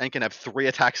 toughness and can have 3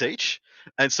 attacks each,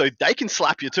 and so they can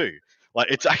slap you too. Like,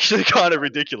 it's actually kind of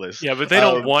ridiculous. Yeah, but they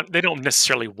don't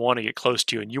necessarily want to get close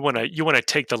to you, and you want to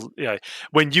take the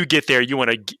when you get there, you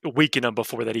want to weaken them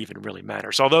before that even really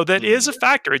matters. Although that is a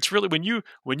factor. It's really when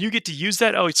you get to use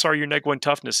that. Oh, sorry, your neg 1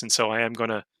 toughness, and so I am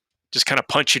gonna just kind of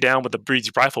punch you down with the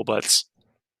breezy rifle butts.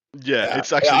 Yeah,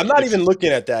 it's actually. I'm not even looking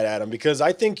at that, Adam, because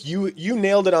I think you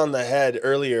nailed it on the head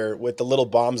earlier with the little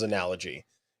bombs analogy.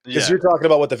 Because you're talking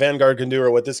about what the Vanguard can do or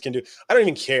what this can do. I don't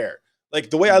even care. Like,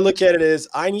 the way I look at it is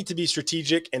I need to be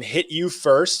strategic and hit you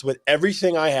first with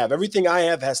everything I have. Everything I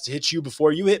have has to hit you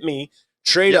before you hit me.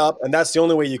 Trade up, and that's the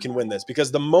only way you can win this.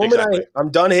 Because the moment I'm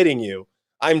done hitting you,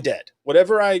 I'm dead.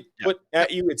 Whatever I put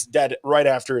at you, it's dead right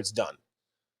after it's done.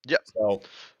 Yep. So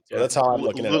that's how I'm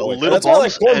looking at it. That's why I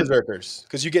like Core Berserkers,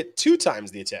 because you get 2 times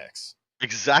the attacks.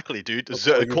 Exactly, dude.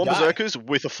 Core Berserkers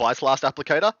with a Fight Last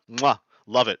applicator, mwah.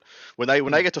 Love it. When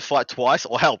they get to fight twice,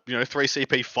 or help, 3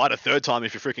 CP, fight a 3rd time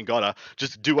if you freaking gotta.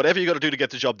 Just do whatever you got to do to get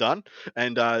the job done,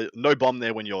 and no bomb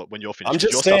there when you're finished. I'm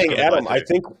just saying, Adam.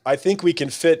 I think we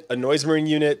can fit a Noise Marine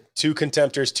unit, 2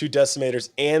 Contemptors, 2 Decimators,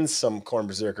 and some Khorne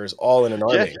Berserkers all in an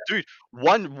army. Yeah, dude.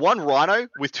 One Rhino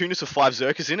with 2 units of 5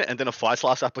 Zerkers in it, and then a Fight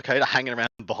Last applicator hanging around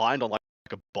behind on like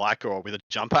a bike or with a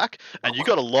jump pack, and you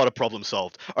got a lot of problems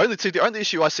solved. The only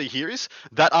issue I see here is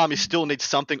that army still needs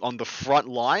something on the front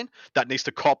line that needs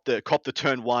to cop the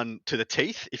turn 1 to the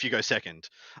teeth if you go second.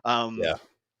 And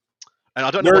I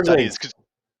don't know what that is, because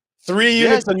 3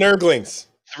 units of Nurglings.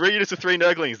 3 units of 3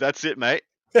 Nurglings. That's it, mate.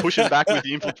 Push them back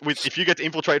with if you get to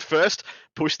infiltrate first,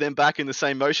 push them back in the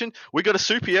same motion. We got a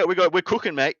super here. We're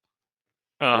cooking, mate.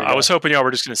 I was hoping y'all were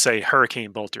just going to say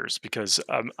Hurricane Bolters, because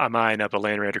I'm eyeing up a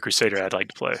Land Raider Crusader I'd like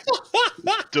to play.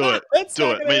 Do it. Do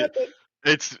it. I mean,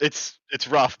 it's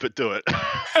rough, but do it.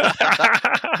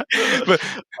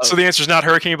 So the answer is not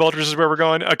Hurricane Bolters is where we're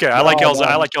going. Okay, I like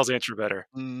y'all's answer better.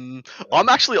 I'm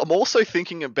also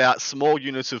thinking about small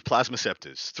units of Plasma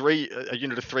Scepters. A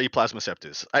unit of 3 Plasma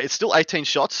Scepters. It's still 18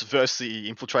 shots versus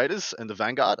the Infiltrators and the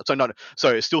Vanguard. So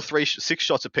it's still 6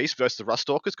 shots apiece versus the Rust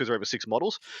Stalkers, because they're over 6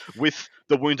 models, with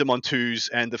the Wound them on 2s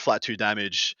and the flat 2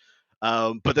 damage.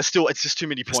 But it's just too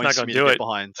many points for me to get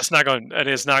behind. It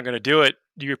is not going to do it.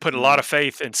 You put a lot of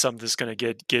faith in something that's going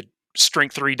to get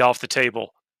strength 3'd off the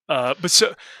table.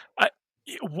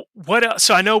 What else?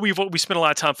 So I know we spent a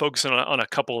lot of time focusing on a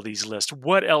couple of these lists.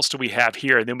 What else do we have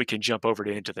here? And then we can jump over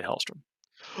to Into the Hellstorm.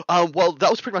 Well, that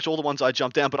was pretty much all the ones I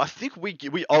jumped down, but I think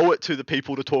we owe it to the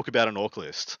people to talk about an orc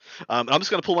list. And I'm just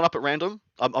going to pull one up at random.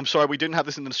 I'm sorry, we didn't have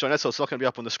this in the show notes, so it's not going to be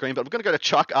up on the screen, but we're going to go to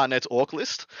Chuck Arnett's orc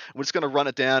list. We're just going to run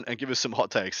it down and give us some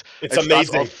hot takes. It's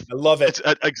amazing. I love it.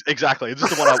 Exactly. This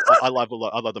is the one I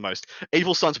love the most.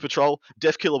 Evil Sons Patrol,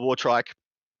 Death Killer Wartrike,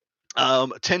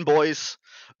 10 boys,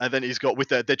 and then he's got with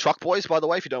their truck boys, by the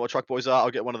way. If you don't know what truck boys are,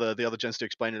 I'll get one of the other gents to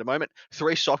explain in a moment.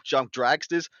 3 shock jump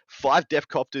dragsters, 5 death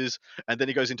copters, and then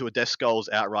he goes into a Death Skulls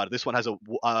outrider. This one has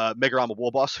a Mega Armor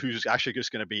War Boss who's actually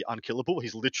just going to be unkillable.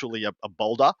 He's literally a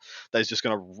boulder that is just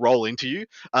going to roll into you.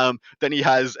 Then he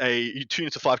has 2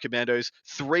 units of 5 commandos,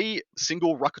 3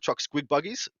 single Rucker Truck Squig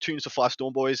Buggies, 2 units of 5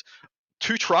 Storm Boys,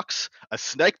 2 trucks, a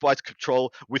Snake Bites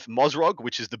control with Mozrog,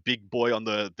 which is the big boy on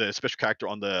the special character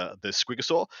on the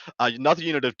Squigosaur, another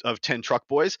unit of 10 truck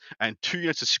boys, and 2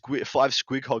 units of 5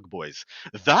 Squighog boys.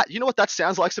 You know what that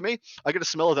sounds like to me? I get a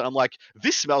smell of that. I'm like,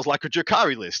 this smells like a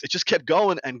Drakari list. It just kept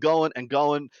going and going and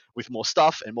going with more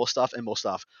stuff and more stuff and more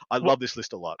stuff. I love this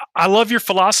list a lot. I love your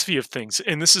philosophy of things,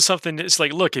 and this is something that's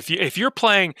like, look, if you're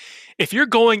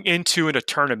going into a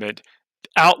tournament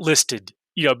outlisted,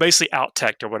 basically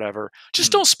out-teched or whatever,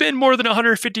 just don't spend more than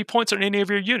 150 points on any of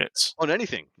your units. On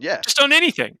anything, yeah. Just on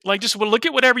anything. Like, just look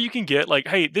at whatever you can get. Like,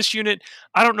 hey, this unit,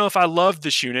 I don't know if I love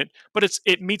this unit, but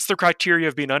it meets the criteria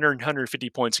of being under 150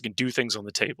 points and can do things on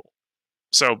the table.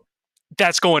 So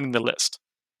that's going in the list.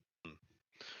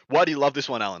 Why do you love this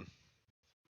one, Alan?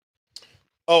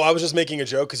 Oh, I was just making a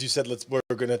joke because you said we're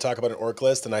going to talk about an orc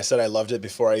list, and I said I loved it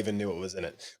before I even knew it was in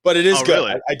it. But it is good.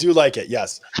 Really? I do like it,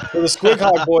 yes. So the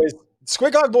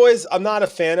Squighog boys, I'm not a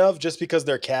fan of just because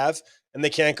they're Cav and they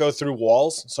can't go through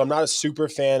walls. So I'm not a super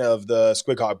fan of the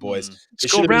Squighog boys.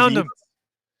 Just go around them.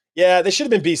 Yeah, they should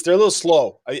have been beasts. They're a little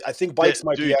slow. I think bikes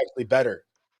might be actually better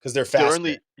because they're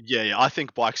faster. I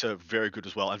think bikes are very good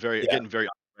as well and getting very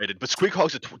underrated. But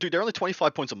Squighogs they're only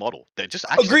 25 points a model. They're just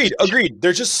agreed.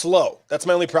 They're just slow. That's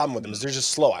my only problem with them is they're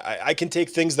just slow. I can take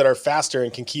things that are faster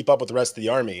and can keep up with the rest of the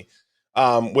army,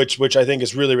 which I think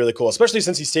is really, really cool, especially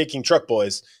since he's taking truck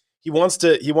boys. He wants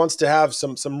to have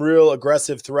some real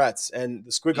aggressive threats, and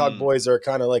the Squighog boys are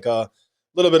kind of like a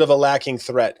little bit of a lacking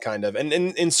threat, kind of. And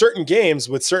in certain games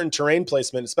with certain terrain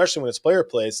placement, especially when it's player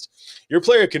placed, your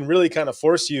player can really kind of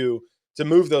force you to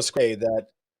move those that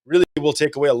really will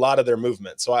take away a lot of their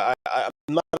movement. So I'm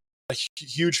not a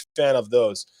huge fan of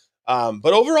those.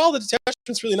 But overall, the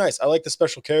detachment's really nice. I like the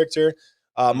special character.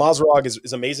 Mozrog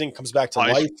is amazing. Comes back to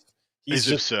life. He's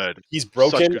just absurd. He's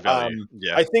broken. Such good value.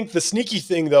 I think the sneaky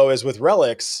thing though is with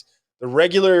relics, the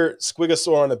regular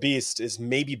Squigosaur on a beast is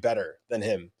maybe better than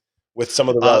him with some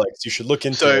of the relics. You should look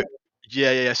into it.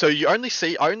 Yeah. So I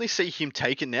only see him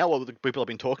taken now, what the people have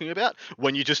been talking about,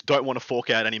 when you just don't want to fork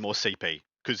out any more CP.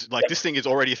 Because this thing is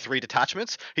already 3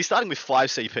 detachments. He's starting with 5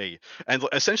 CP, and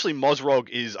essentially Mozrog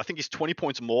I think he's 20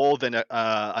 points more than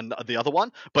the other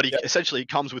one, but he essentially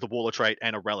comes with a Waller trait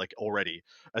and a relic already,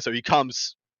 and so he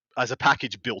comes as a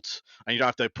package built, and you don't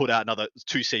have to put out another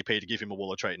 2 CP to give him a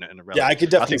Waller trait and a relic. Yeah, I could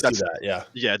definitely see that.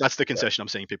 Yeah, that's the concession I'm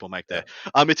seeing people make there.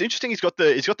 It's interesting. He's got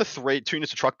the 3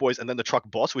 tuners to Truck Boys and then the Truck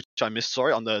Boss, which I missed.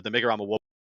 Sorry, on the Mega Armor War.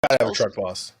 Gotta have a Truck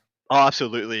Boss. Oh,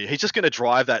 absolutely. He's just going to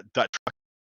drive that truck.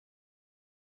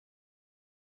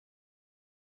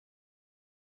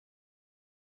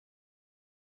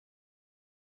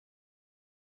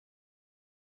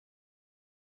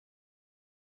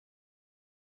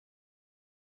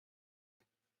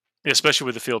 Yeah, especially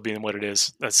with the field being what it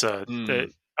is. That's I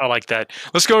like that.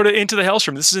 Let's go into the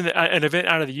Hellstrom. This is an event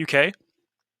out of the UK.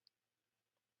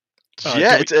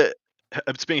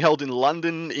 It's being held in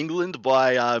London, England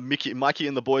by Mikey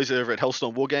and the boys over at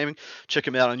Hellstorm Wargaming. Check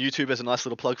him out on YouTube as a nice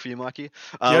little plug for you, Mikey.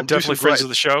 Definitely friends of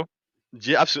the show.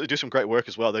 Yeah, absolutely. Do some great work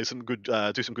as well. There's some good,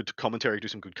 do some good commentary, do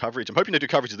some good coverage. I'm hoping to do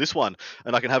coverage of this one,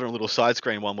 and I can have it on a little side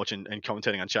screen while I'm watching and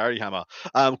commentating on Charity Hammer.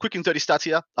 Quick and dirty stats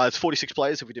here. It's 46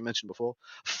 players, if we didn't mention before.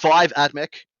 5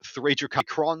 Admech, 3 Dracari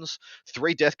Crons,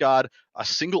 3 Death Guard, a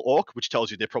single Orc, which tells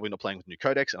you they're probably not playing with new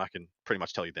codex, and I can pretty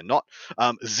much tell you they're not.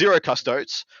 0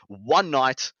 Custodes, 1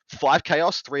 Knight, 5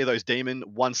 Chaos, 3 of those Demon,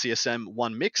 1 CSM,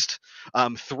 1 Mixed,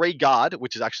 3 Guard,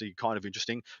 which is actually kind of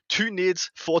interesting, 2 Nids,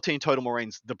 14 Total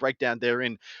Marines. The breakdown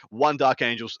therein: 1 Dark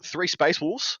Angels, 3 Space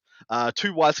Wolves,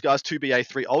 2 White Scars, 2 BA,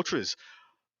 3 Ultras.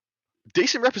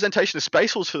 Decent representation of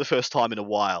Space Wolves for the first time in a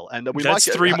while, and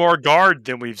that's 3 more Guard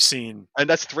than we've seen, and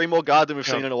that's 3 more Guard than we've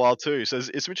seen in a while too. So it's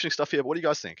some interesting stuff here. What do you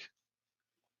guys think?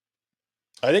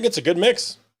 I think it's a good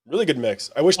mix. Really good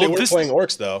mix. I wish they weren't playing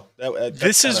Orcs though.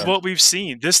 This is what we've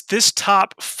seen. This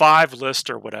top 5 list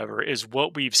or whatever is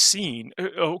what we've seen.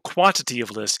 Quantity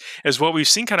of lists is what we've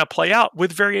seen kind of play out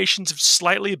with variations of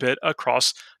slightly a bit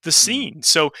across the scene.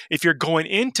 So if you're going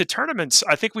into tournaments,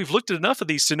 I think we've looked at enough of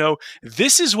these to know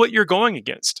this is what you're going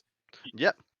against.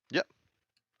 Yep.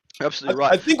 Absolutely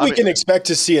right. I think we can expect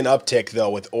to see an uptick though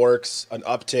with Orcs, an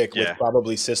uptick with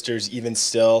probably Sisters even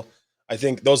still. I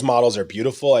think those models are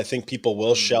beautiful. I think people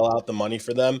will shell out the money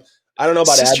for them. I don't know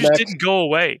about Sisters Admech. Didn't go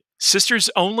away. Sisters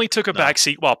only took a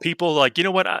backseat while people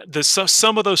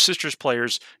some of those Sisters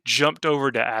players jumped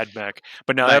over to Admech.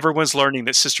 But now everyone's learning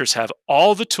that Sisters have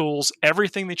all the tools,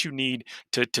 everything that you need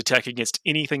to tech against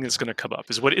anything that's going to come up.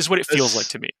 Is what it feels like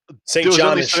to me. St.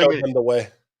 John has shown them the way.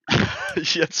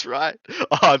 That's right.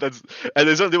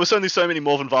 There was only so many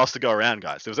Morven Vials to go around,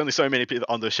 guys. There was only so many people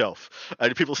on the shelf,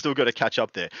 and people still got to catch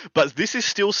up there. But this is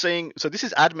still seeing. So this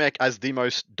is Admech as the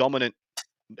most dominant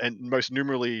and most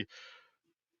numerally.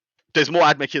 There's more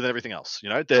Admech here than everything else.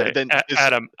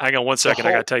 Adam, hang on 1 second.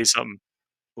 I got to tell you something.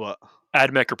 What?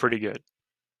 Admech are pretty good.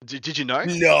 Did you know?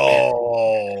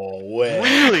 No way.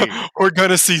 Really? We're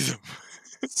gonna see them.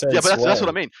 But that's what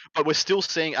I mean. But we're still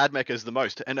seeing Admech as the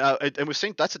most, and we're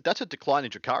seeing that's a decline in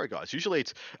Dracari, guys. Usually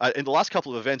it's in the last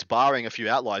couple of events, barring a few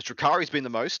outliers, Dracari's been the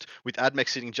most, with Admech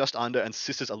sitting just under and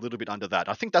Sisters a little bit under that.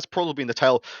 I think that's probably been the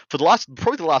tail for the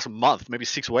last month, maybe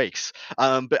 6 weeks.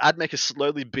 But Admech has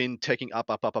slowly been taking up,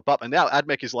 and now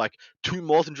Admech is like 2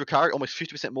 more than Dracari, almost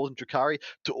 50% more than Dracari,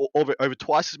 to over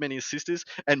twice as many as Sisters,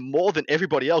 and more than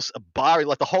everybody else. Barring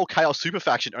like the whole Chaos Super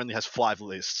faction only has 5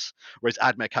 lists, whereas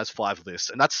Admech has 5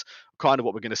 lists. And that's kind of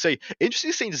what we're going to see.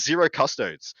 Interesting seeing 0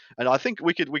 Custodes, and I think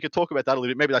we could talk about that a little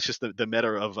bit. Maybe that's just the meta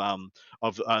of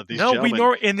these. No,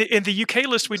 gentlemen. In the UK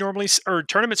list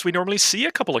tournaments we normally see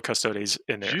a couple of Custodes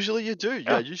in there. Usually you do,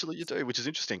 usually you do, which is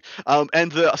interesting.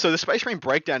 And the Space Marine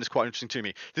breakdown is quite interesting to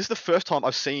me. This is the first time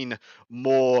I've seen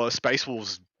more Space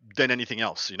Wolves than anything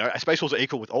else. Space Wolves are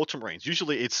equal with Ultramarines.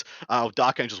 Usually it's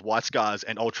Dark Angels, White Scars,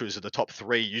 and Ultras are the top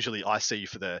 3. Usually I see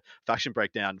for the faction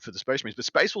breakdown for the Space Marines. But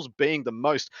Space Wolves being the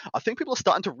most, I think people are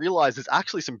starting to realize there's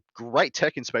actually some great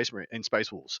tech in Space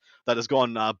Wolves that has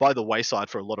gone by the wayside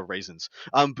for a lot of reasons.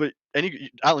 But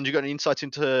Alan, you got any insights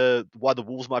into why the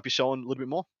Wolves might be showing a little bit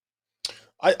more?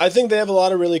 I think they have a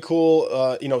lot of really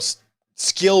cool,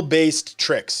 skill-based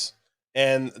tricks.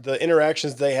 And the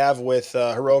interactions they have with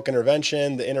heroic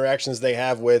intervention, the interactions they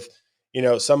have with,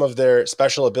 some of their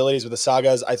special abilities with the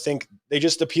sagas, I think they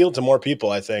just appeal to more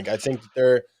people. I think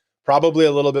they're probably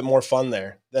a little bit more fun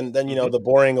there than the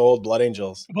boring old Blood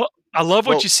Angels. Well, I love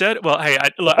what you said. Well, hey, I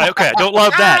don't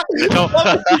love that. You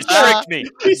tricked me.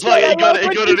 He got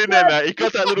it in there, man. He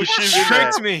got that little shiv in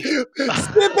there. Tricked me.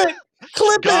 Snip it.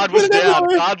 Clip Guard it. was down.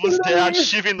 Guard was down.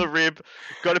 Shiv in the rib.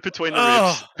 Got it between the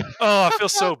ribs. Oh, I feel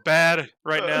so bad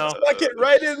right now. Stuck it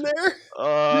right in there.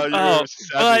 Oh, you're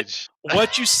savage. But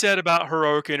what you said about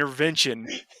heroic intervention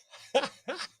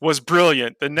was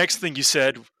brilliant. The next thing you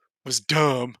said was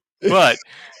dumb. But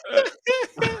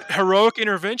heroic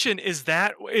intervention, is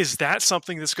that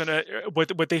something that's going to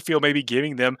what they feel maybe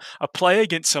giving them a play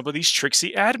against some of these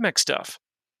tricksy AdMech stuff?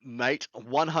 Mate,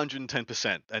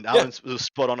 110%. And Alan's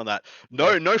spot on that.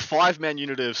 No 5-man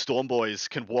unit of Storm Boys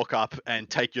can walk up and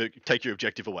take your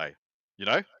objective away.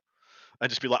 And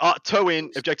just be like, oh, toe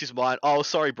in, objective's mine. Oh,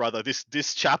 sorry, brother.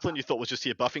 This chaplain you thought was just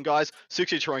here buffing guys.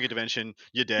 6 heroic intervention,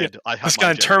 you're dead. Yeah. This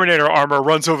guy in Terminator armor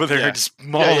runs over there and just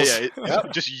mauls.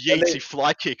 Just yeets, he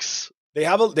fly kicks. They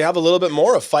have a little bit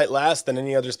more of fight last than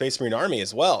any other Space Marine army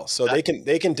as well. So they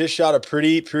can dish out a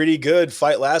pretty good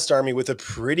fight last army with a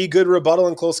pretty good rebuttal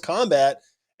in close combat,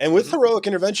 and with heroic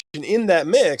intervention in that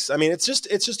mix. I mean, it's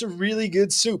just a really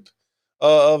good soup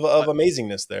of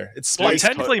amazingness there. It's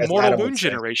technically Mortal Wound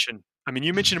Generation. I mean,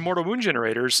 you mentioned Mortal Wound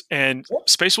Generators, and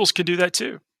Space Wolves can do that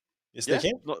too. Yes, they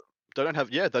can. They don't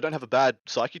have a bad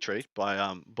psyche tree by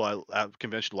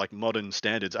conventional, like, modern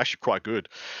standards. Actually, quite good.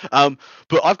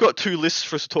 But I've got 2 lists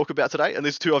for us to talk about today, and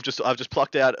these 2 I've just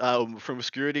plucked out from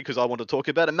obscurity because I want to talk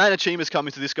about it. Manicheema's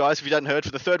coming to this, guys. If you hadn't heard,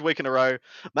 for the 3rd week in a row,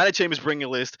 Manicheema's bringing a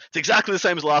list. It's exactly the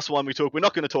same as the last one we took. We're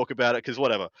not going to talk about it because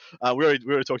whatever. We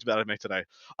already talked about it today.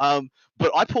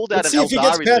 But I pulled out an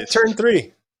Eldari list. Turn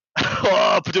 3.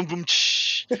 Oh,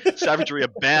 savagery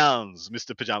abounds,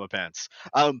 Mr. Pajama Pants.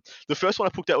 The first one I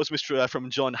picked out was Mr. from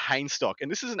John Hainstock,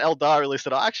 and this is an Eldari list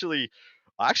that I actually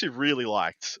really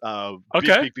liked.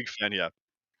 Big fan here.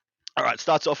 All right,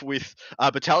 starts off with a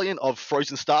battalion of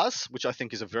Frozen Stars, which I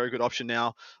think is a very good option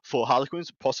now for Harlequins.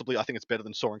 Possibly, I think it's better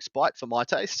than Soaring Spite for my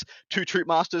taste. 2 Troop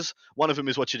Masters. One of them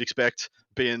is what you'd expect,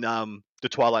 being the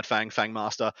Twilight Fang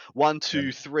Master. 1,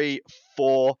 2, 3,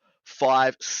 4,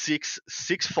 5, 6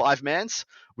 5-mans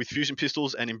with fusion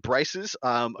pistols and embraces.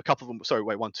 A couple of them,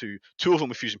 two of them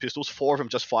with fusion pistols, 4 of them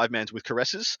just 5-mans with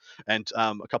caresses and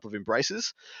a couple of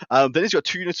embraces. Then he's got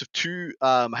 2 units of 2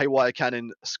 Haywire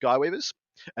Cannon Skyweavers,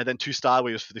 and then 2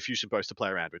 Starweavers for the fusion boats to play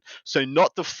around with. So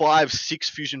not the 5-6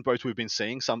 fusion boats we've been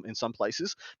seeing in some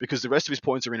places, because the rest of his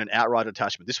points are in an outright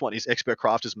attachment. This one is Expert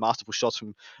Crafters, Masterful Shots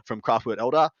from Craftword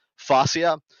Eldar,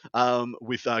 Farseer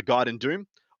with Guide and Doom,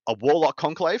 a Warlock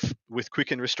Conclave with Quick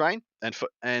and Restrain,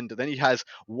 and then he has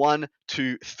 1,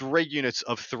 2, 3 units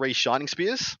of 3 Shining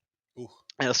Spears. Ooh.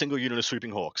 And a single unit of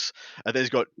Swooping Hawks. And then he's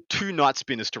got 2 Night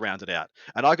Spinners to round it out.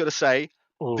 And I got to say,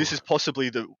 this is possibly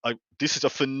this is a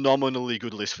phenomenally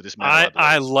good list for this man.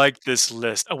 I like this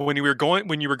list. When you were going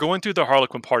through the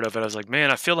Harlequin part of it, I was like,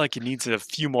 man, I feel like it needs a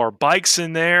few more bikes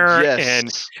in there.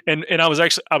 Yes. And I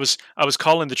was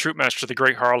calling the Troop Master the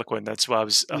Great Harlequin. That's why I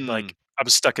was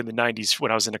stuck in the 90s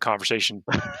when I was in a conversation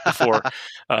before.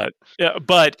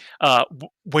 But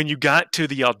when you got to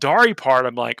the Eldari part,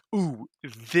 I'm like, ooh,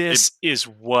 this is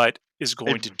what is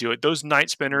going to do it. Those Night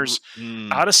Spinners,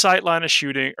 out of line of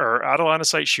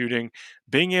sight shooting,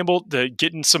 being able to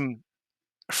get in some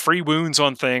free wounds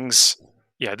on things.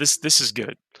 Yeah, this is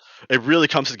good. It really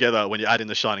comes together when you add in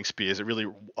the Shining Spears. It really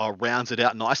rounds it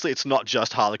out nicely. It's not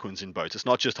just Harlequins in boats. It's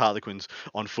not just Harlequins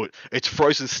on foot. It's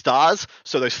Frozen Stars.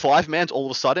 So those 5-mans, all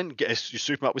of a sudden, you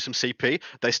soup them up with some CP,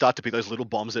 they start to be those little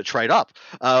bombs that trade up.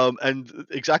 And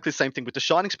exactly the same thing with the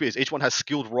Shining Spears. Each one has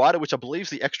Skilled Rider, which I believe is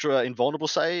the extra invulnerable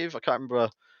save. I can't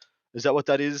remember. Is that what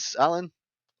that is, Alan?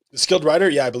 The Skilled Rider?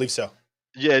 Yeah, I believe so.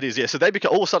 Yeah, it is. Yeah. So they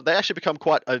become, all of a sudden, they actually become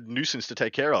quite a nuisance to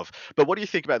take care of. But what do you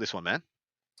think about this one, man?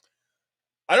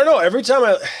 I don't know. Every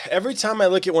time I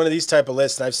look at one of these type of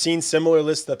lists, and I've seen similar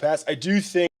lists in the past, I do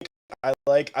think I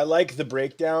like the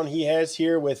breakdown he has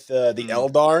here with the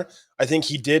Eldar. I think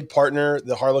he did partner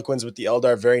the Harlequins with the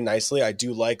Eldar very nicely. I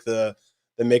do like the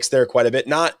mix there quite a bit.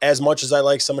 Not as much as I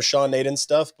like some of Sean Naden's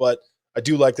stuff, but I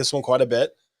do like this one quite a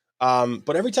bit.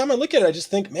 But every time I look at it, I just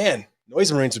think, man,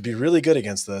 Noise Marines would be really good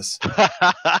against this.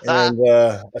 And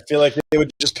I feel like they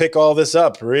would just pick all this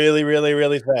up really, really,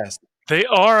 really fast. They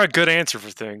are a good answer for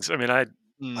things. I mean,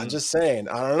 I'm just saying.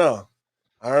 I don't know.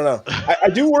 I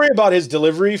do worry about his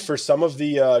delivery for some of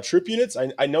the troop units.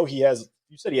 I know he has.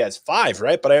 You said he has 5,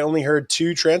 right? But I only heard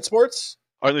 2 transports.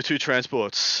 Only 2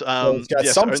 transports. So he's got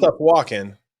some stuff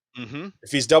walking.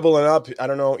 If he's doubling up, I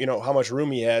don't know, how much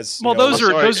room he has. Well, those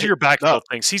are your No, backfield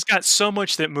things. He's got so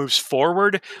much that moves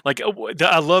forward. Like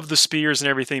I love the spears and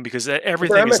everything because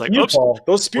everything is like, oops. Paul,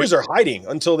 those spears are hiding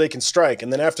until they can strike,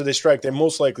 and then after they strike, they're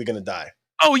most likely going to die.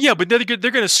 Oh yeah, but they're going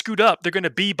to scoot up. They're going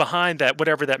to be behind that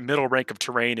whatever that middle rank of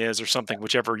terrain is or something,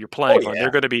 whichever you're playing on.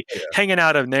 They're going to be hanging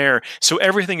out in there. So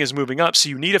everything is moving up. So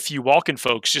you need a few walking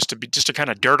folks just to kind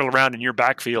of dirtle around in your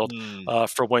backfield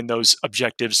for when those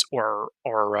objectives or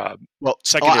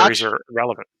secondaries are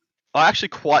relevant. I actually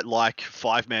quite like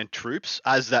 5-man troops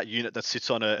as that unit that sits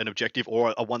on an objective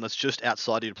or a one that's just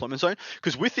outside the deployment zone.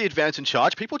 Because with the advance and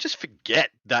charge, people just forget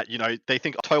that, they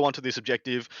think, I'll tow onto this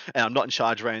objective and I'm not in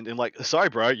charge range. And like, sorry,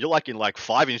 bro, you're like in like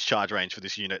 5-inch charge range for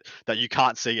this unit that you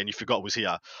can't see and you forgot was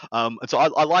here. And so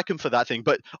I like them for that thing.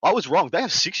 But I was wrong. They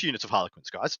have 6 units of Harlequins,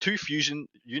 guys. 2 fusion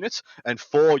units and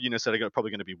 4 units that are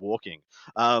probably going to be walking.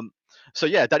 So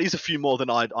yeah, that is a few more than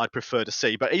I'd prefer to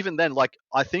see. But even then, like,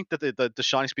 I think that the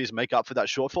Shining Spears make up for that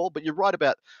shortfall. But you're right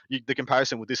about the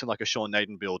comparison with this and like a Sean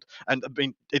Naden build. And I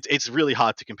mean, it's really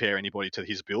hard to compare anybody to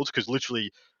his builds because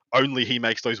literally only he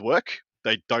makes those work.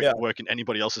 They don't work in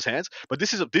anybody else's hands. But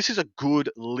this is a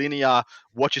good linear.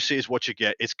 What you see is what you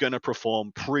get. It's going to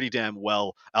perform pretty damn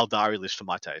well. Eldari list for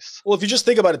my taste. Well, if you just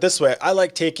think about it this way, I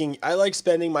like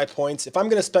spending my points. If I'm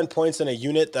going to spend points in a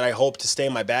unit that I hope to stay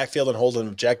in my backfield and hold an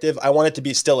objective, I want it to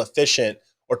be still efficient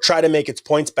or try to make its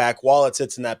points back while it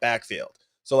sits in that backfield.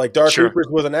 So like Dark Reapers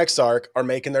with an Exarch are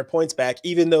making their points back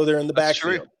even though they're in the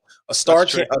backfield. A star,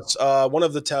 one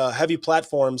of the heavy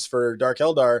platforms for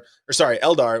Eldar,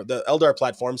 the Eldar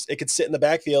platforms, it could sit in the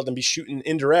backfield and be shooting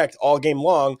indirect all game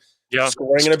long,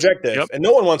 scoring an objective. And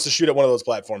no one wants to shoot at one of those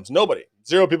platforms. Nobody.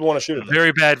 0 people want to shoot at them.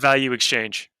 Very bad value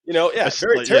exchange.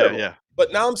 Very terrible. Yeah.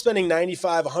 But now I'm spending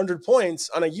 95, 100 points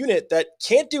on a unit that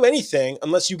can't do anything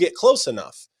unless you get close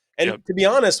enough. And to be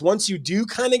honest, once you do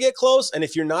kind of get close, and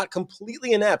if you're not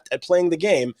completely inept at playing the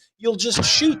game, you'll just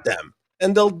shoot them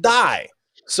and they'll die.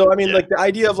 So, I mean, like the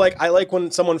idea of like, I like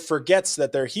when someone forgets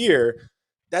that they're here.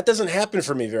 That doesn't happen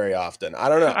for me very often. I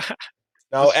don't know.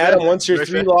 Now, Adam, once you're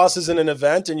 3 losses in an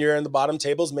event and you're in the bottom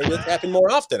tables, maybe it's happened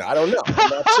more often. I don't know. I'm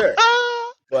not sure.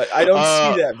 But I don't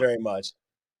see that very much.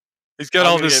 He's got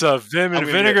all this vim and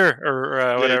vinegar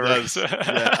or whatever.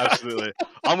 Yeah, absolutely.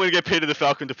 I'm going to get Peter the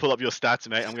Falcon to pull up your stats,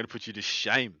 mate. I'm going to put you to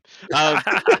shame. All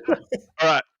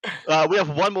right. We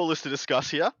have one more list to discuss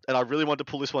here, and I really want to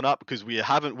pull this one up because we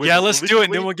haven't. Let's do it,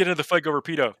 and then we'll get into the fight over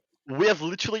Pedo. We have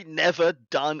literally never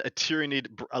done a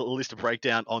Tyranid list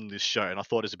breakdown on this show, and I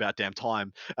thought it was about damn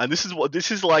time. And this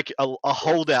is like a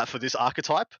holdout for this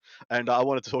archetype, and I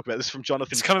wanted to talk about this from Jonathan.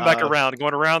 He's coming back around,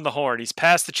 going around the horn. He's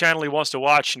past the channel he wants to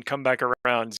watch and come back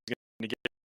around. He's going to get.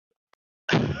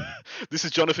 This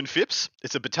is Jonathan Phipps.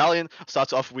 It's a battalion.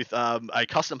 Starts off with a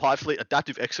custom hive fleet,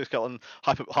 adaptive exoskeleton,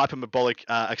 hypermobolic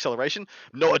acceleration.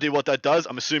 No idea what that does.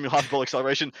 I'm assuming hyperbolic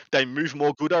acceleration. They move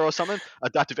more gooder or something.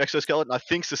 Adaptive exoskeleton. I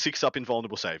think it's a 6-up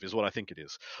invulnerable save is what I think it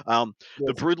is.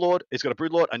 The Broodlord. He's got a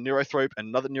Broodlord, a Neurothrope,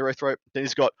 another Neurothrope. Then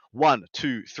he's got 1,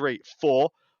 2, 3, 4,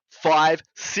 5,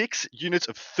 6 units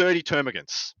of 30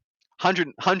 termagants.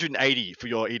 180 for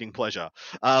your eating pleasure.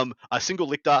 A single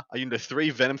Lictor, a unit of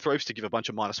 3 Venom Thropes to give a bunch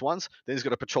of -1s. Then he's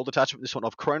got a patrol detachment, this one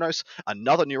of Kronos,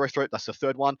 another Neurothrope, that's the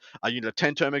 3rd one, a unit of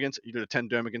 10 Termagants, a unit of 10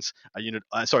 Dermagants,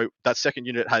 that second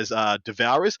unit has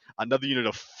Devourers, another unit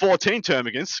of 14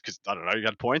 Termagants, because, I don't know, you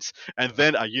had points, and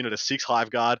then a unit of 6 Hive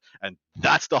Guard, and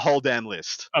that's the whole damn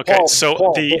list. Okay,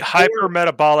 the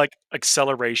hypermetabolic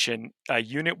acceleration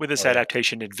unit with this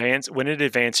adaptation when it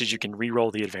advances, you can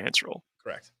re-roll the advance roll.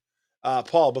 Correct.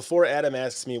 Paul, before Adam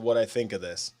asks me what I think of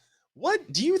this,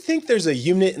 what do you think there's a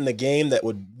unit in the game that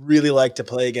would really like to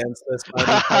play against this?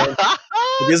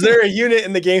 Is there a unit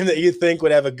in the game that you think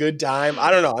would have a good time? I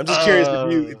don't know. I'm just curious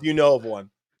if you know of one.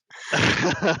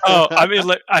 I mean,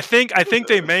 I think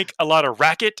they make a lot of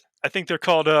racket. I think they're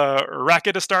called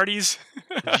racket Astartes.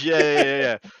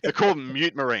 Yeah. They're called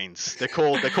mute Marines. They're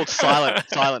called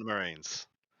silent Marines.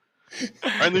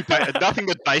 Only nothing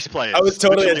but base players. I was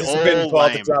totally anticipating Paul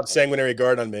to drop Sanguinary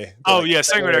Guard on me.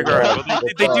 Sanguinary Guard.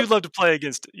 They do love to play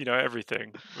against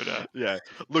everything. But, yeah,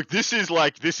 look, this is.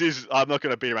 I'm not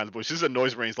going to beat around the bush. This is a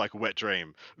Noise Marine's like wet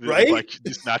dream, right? Like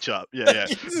this matchup. Yeah.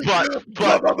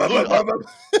 but look,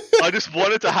 I just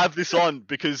wanted to have this on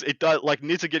because it does. Like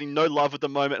Nids are getting no love at the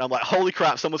moment. I'm like, holy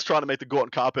crap! Someone's trying to make the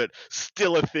Gaunt Carpet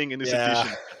still a thing in this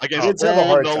edition against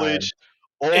all knowledge,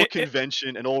 all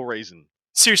convention, and all reason.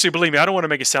 Seriously, believe me, I don't want to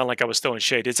make it sound like I was throwing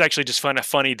shade. It's actually just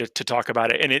funny to talk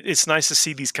about it, and it's nice to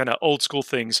see these kind of old school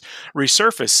things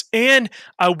resurface. And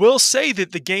I will say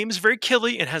that the game is very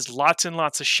killy and has lots and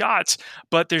lots of shots,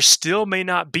 but there still may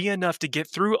not be enough to get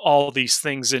through all these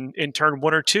things in turn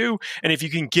one or two. And if you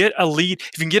can get a lead,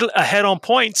 if you can get ahead on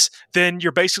points, then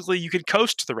you can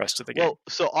coast the rest of the game. Well,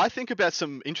 so I think about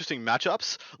some interesting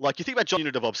matchups. Like you think about John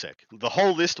unit of OBSEC, the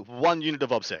whole list, one unit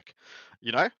of OBSEC.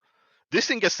 You know, this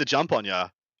thing gets the jump on you.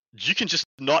 You can just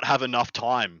not have enough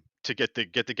time to get the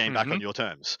game back on your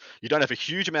terms. You don't have a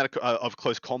huge amount of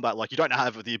close combat. Like you don't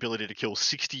have the ability to kill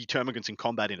 60 termagants in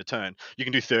combat in a turn. You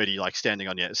can do 30 like sitting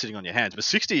on your hands, but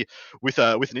 60 with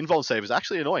an invuln save is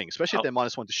actually annoying, especially if they're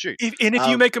 -1 to shoot. If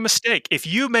you make a mistake, if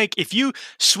you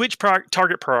switch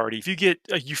target priority, if you get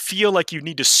you feel like you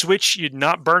need to switch, you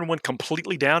not burn one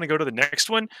completely down and go to the next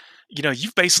one,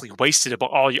 you've basically wasted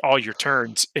about all your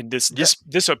turns, and this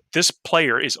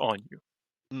player is on you.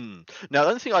 Now, the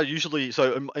other thing I usually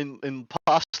in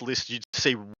past lists, you'd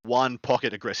see one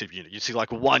pocket aggressive unit. You'd see like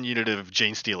one unit of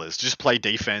Gene Stealers just play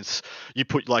defense. You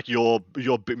put like your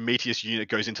meatiest unit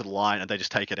goes into the line and they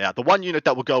just take it out. The one unit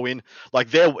that will go in, like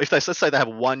let's say they have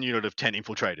one unit of 10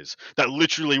 infiltrators that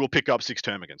literally will pick up 6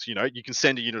 termagants. You can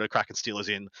send a unit of Kraken Stealers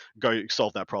in, go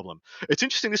solve that problem. It's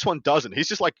interesting this one doesn't. He's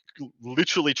just like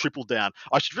literally tripled down.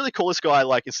 I should really call this guy,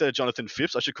 like, instead of Jonathan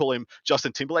Phipps, I should call him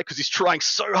Justin Timberlake, because he's trying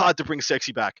so hard to bring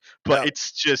sexy back, but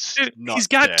it's just not he's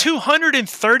got there.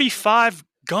 235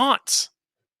 gaunts.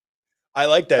 I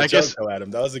like that joke, though,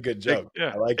 Adam. That was a good joke.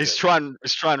 I like it. He's trying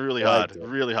really hard,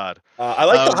 really hard. I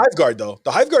like the Hive Guard, though.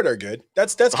 The Hive Guard are good.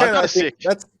 That's kind of sick.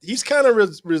 He's kind of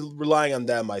relying on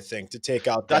them, I think, to take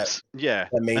out that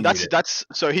main unit.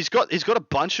 So he's got a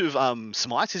bunch of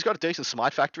smites. He's got a decent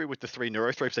smite factory with the 3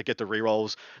 neurothreats that get the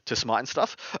rerolls to smite and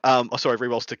stuff.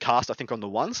 Rerolls to cast, I think, on the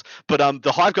ones. But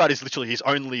the Hive Guard is literally his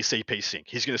only CP sync.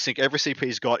 He's going to sync every CP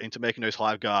he's got into making those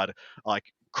Hive Guard like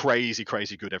crazy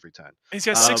good every turn. He's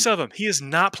got 6 of them. He is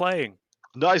not playing.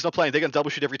 No, he's not playing. They're going to double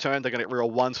shoot every turn. They're going to reroll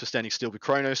 1s for standing still with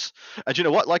Kronos. And you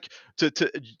know what? Like,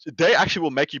 they actually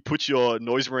will make you put your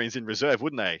Noise Marines in reserve,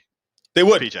 wouldn't they? They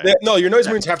would. No, your Noise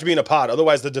Marines have to be in a pod.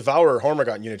 Otherwise, the Devourer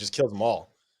Hormagaun unit just kills them all.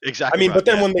 Exactly. I mean, but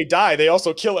then when they die, they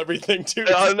also kill everything too.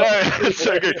 I know. It's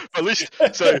so good. At least,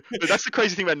 but that's the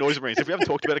crazy thing about Noise Marines. If we haven't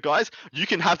talked about it, guys, you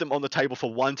can have them on the table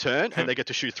for 1 turn, and they get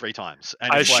to shoot 3 times.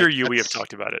 And I assure you, we have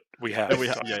talked about it. We have.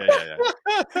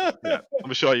 Yeah.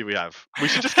 I'm sure you we have. We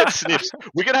should just get snips.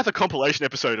 We're gonna have a compilation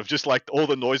episode of just like all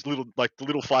the the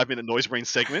little 5-minute Noise Marine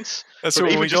segments. That's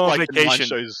what we go on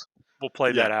vacation. We'll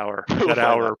play that hour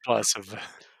plus of.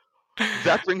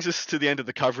 That brings us to the end of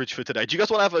the coverage for today. Do you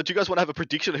guys want to have a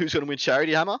prediction of who's going to win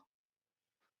Charity Hammer?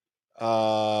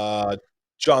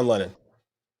 John Lennon.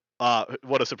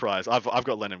 What a surprise! I've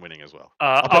got Lennon winning as well.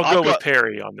 I'll go with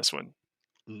Perry on this one.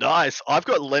 Nice. I've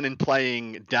got Lennon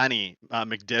playing Danny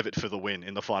McDevitt for the win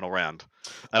in the final round.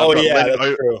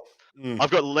 That's true.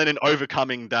 I've got Lennon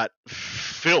overcoming that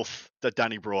filth that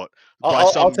Danny brought.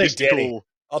 I'll take Danny.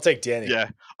 I'll take Danny. Yeah,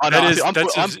 that's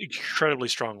an incredibly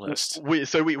strong list. We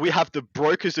have the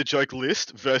Broker's a Joke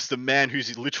list versus the man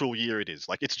whose literal year it is.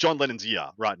 Like, it's John Lennon's year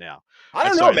right now. I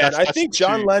don't know, man. I think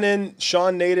John Lennon,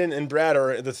 Sean Naden, and Brad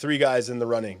are the 3 guys in the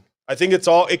running. I think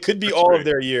it could be all of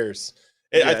their years.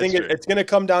 I think it's going to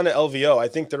come down to LVO. I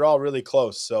think they're all really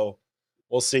close, so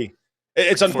we'll see.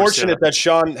 It's unfortunate that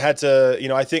Sean had to,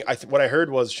 I think what I heard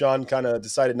was Sean kind of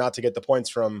decided not to get the points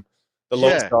from the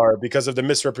Lone Star because of the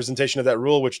misrepresentation of that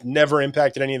rule, which never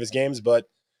impacted any of his games. But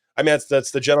I mean,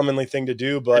 that's the gentlemanly thing to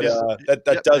do. But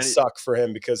that does suck for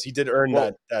him because he did earn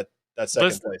that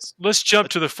second place. Let's jump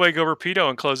to the Fuego Rapido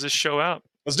and close this show out.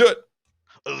 Let's do it.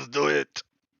 Let's do it.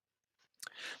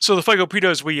 So the Fuego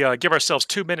Rapidos, we give ourselves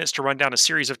 2 minutes to run down a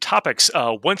series of topics.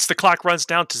 Once the clock runs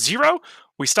down to 0,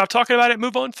 we stop talking about it and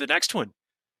move on to the next one.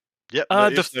 Yep.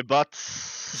 No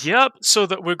buts. Yep. So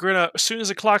that we're gonna, as soon as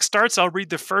the clock starts, I'll read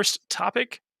the first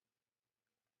topic.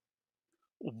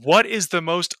 What is the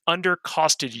most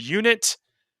undercosted unit?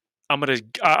 I'm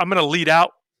gonna lead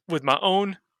out with my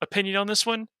own opinion on this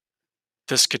one.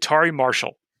 The Skitarii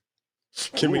Marshal.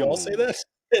 Can we all say this?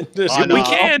 We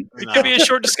can. It can be a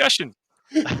short discussion.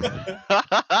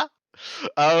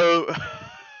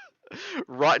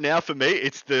 Right now for me,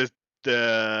 it's the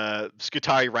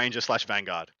Skitarii Ranger /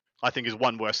 Vanguard. I think is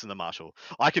one worse than the Marshal.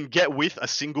 I can get with a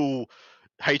single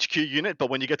HQ unit, but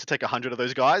when you get to take 100 of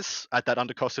those guys at that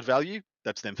undercosted value,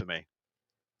 that's them for me.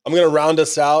 I'm going to round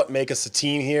us out, make us a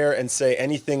team here, and say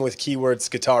anything with keyword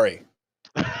Skitarii.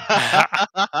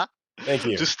 Thank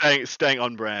you. Just staying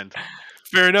on brand.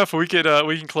 Fair enough. We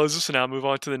can close this and now move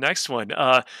on to the next one.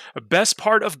 Best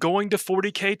part of going to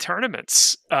 40K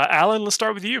tournaments. Alan, let's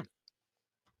start with you.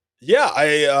 Yeah,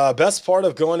 I best part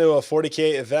of going to a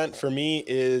 40K event for me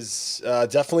is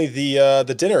definitely the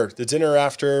dinner, the dinner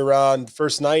after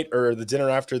first night, or the dinner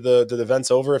after the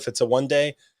event's over if it's a one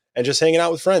day, and just hanging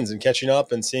out with friends and catching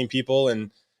up and seeing people,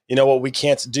 and what we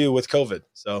can't do with COVID.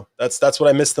 So that's what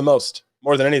I miss the most,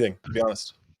 more than anything, to be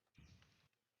honest.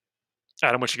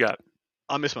 Adam, what you got?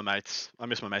 I miss my mates. I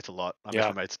miss my mates a lot. I miss Yeah.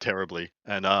 my mates terribly,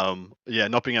 and yeah,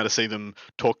 not being able to see them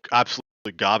talk absolute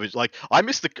garbage. Like I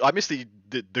miss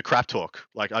the crap talk.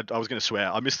 Like I was gonna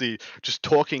swear. I miss the just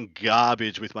talking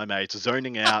garbage with my mates,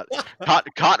 zoning out.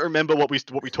 Can't remember what we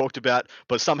talked about,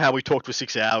 but somehow we talked for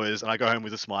 6 hours, and I go home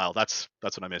with a smile. That's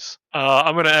what I miss.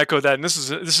 I'm going to echo that, and this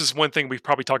is one thing we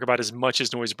probably talk about as much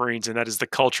as Noise Marines, and that is the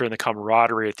culture and the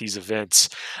camaraderie at these events.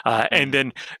 And Mm.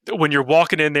 then when you're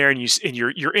walking in there and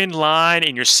you're in line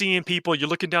and you're seeing people, you're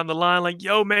looking down the line like,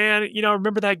 "Yo, man,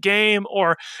 remember that game?"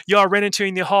 Or "Yo, I ran into you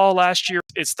in the hall last year."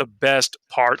 It's the best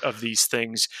part of these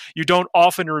things. You don't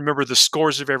often remember the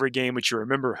scores of every game, but you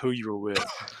remember who you were with.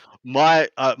 My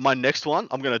next one,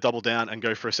 I'm gonna double down and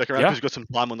go for a second round Yeah, because we've got some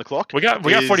time on the clock. we got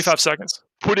Is 45 seconds.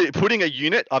 putting a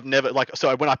unit I've never like.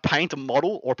 So when I paint a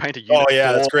model or paint a Oh unit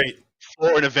yeah, that's for great.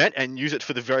 an event and use it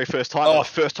for the very first time, like Oh, the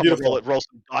first time I beautiful. roll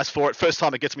some dice for it, first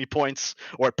time it gets me points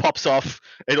or it pops off,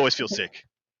 it always feels sick.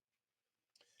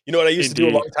 You know what I used to do a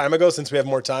Indeed. long time ago, since we have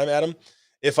more time, Adam?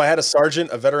 If I had a sergeant,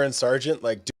 a veteran sergeant,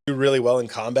 like do really well in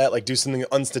combat, like do something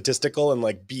unstatistical and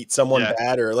like beat someone Yeah,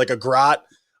 bad, or like a grot,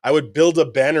 I would build a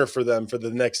banner for them for their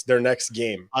next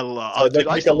game. I So love. I'd like Dude, I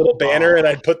make used a to. little banner and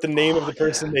Oh, I'd put the name of oh the yeah.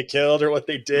 person they killed or what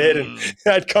they did, and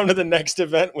Mm. I'd come to the next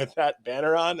event with that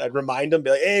banner on. I'd remind them,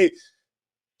 be like, "Hey,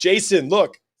 Jason,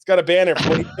 look, it's got a banner for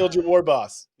when he killed your war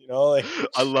boss." Like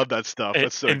I love that stuff. And,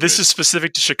 That's so and this good. is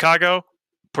specific to Chicago.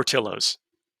 Portillo's.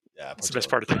 yeah, It's the best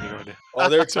Portillo. part of thing to go into. Oh,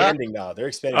 they're So, expanding now. They're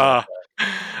expanding like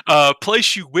uh,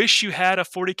 place you wish you had a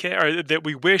 40K, or that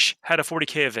we wish had a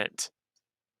 40K event.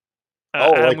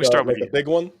 oh, Adam, we start with like a you. big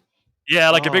one. Yeah,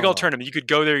 like a big old Oh, tournament. You could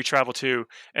go there, you travel to,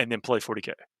 and then play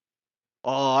 40K.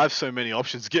 oh, I have so many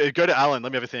options. Go to Alan.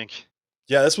 Let me have a think.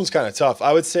 Yeah, this one's kind of tough.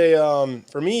 I would say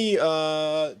for me,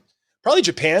 probably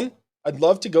Japan. I'd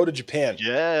love to go to Japan.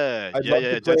 Yeah, I'd yeah, love to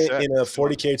yeah. Dead play set. in a That's the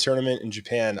one. 40K tournament in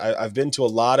Japan. I've been to a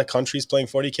lot of countries playing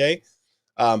 40K,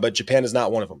 but Japan is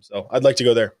not one of them. So I'd like to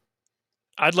go there.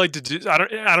 I'd like to do. I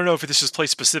don't know if this is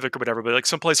place specific or whatever, but like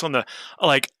someplace on the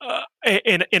on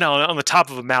the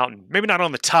top of a mountain. Maybe not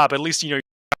on the top. At least you're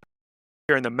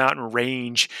in the mountain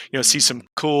range. See some Mm.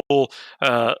 cool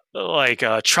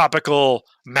tropical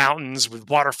mountains with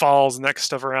waterfalls and that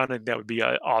stuff around it. That would be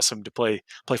awesome to play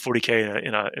 40K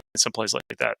in some place like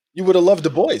that. You would have loved the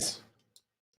boys.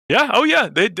 Yeah. Oh yeah.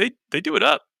 They do it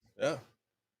up. Yeah.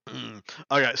 Mm.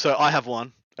 Okay, so I have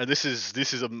one, and this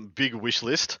is a big wish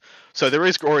list. So there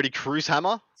is already Cruise Hammer.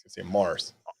 I was gonna say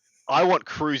Mars. I want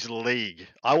Cruise League.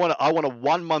 I want a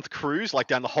 1 month cruise like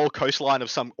down the whole coastline of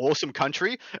some awesome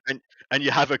country, and you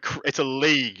have it's a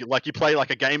league. Like you play like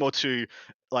a game or two,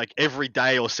 like every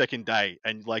day or second day,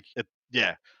 and like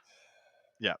yeah,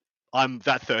 yeah. I'm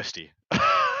that thirsty.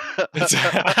 It's,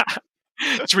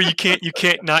 it's where you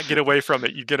can't not get away from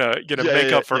it. You're gonna Yeah, make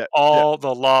yeah, up for yeah, yeah. all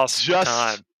the lost Just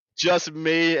time. just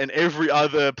me and every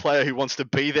other player who wants to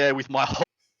be there with my whole.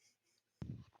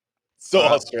 So All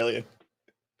right, Australian.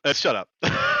 shut up.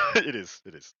 It is.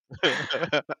 It is.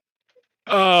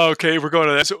 Oh, okay, we're going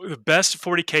to that. So the best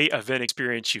 40K event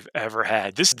experience you've ever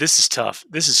had. This is tough.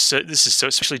 This is so,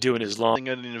 especially doing as long.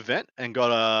 At an event and got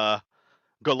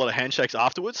a lot of handshakes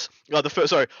afterwards. One of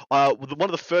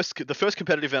the first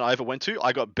competitive event I ever went to,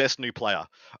 I got best new player,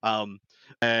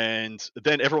 and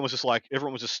then everyone was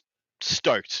just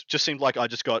stoked. Just seemed like I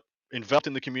just got enveloped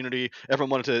in the community. Everyone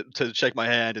wanted to shake my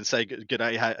hand and say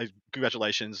g'day,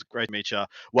 congratulations, great to meet you,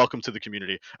 welcome to the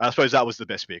community. And I suppose that was the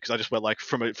best bit because I just went like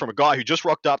from a guy who just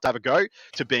rocked up to have a go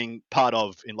to being part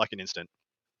of in like an instant.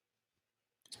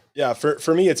 Yeah,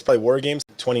 for me, it's probably War Games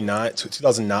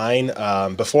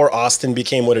 2009. Before Austin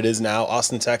became what it is now,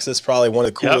 Austin, Texas, probably one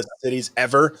of the Yep. coolest cities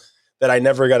ever that I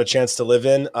never got a chance to live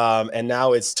in. And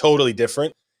now it's totally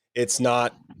different. It's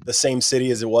not the same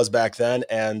city as it was back then.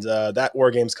 And that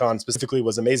War Games Con specifically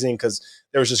was amazing because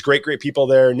there was just great people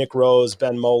there. Nick Rose,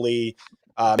 Ben Moley,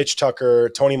 Mitch Tucker,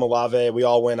 Tony Malave. We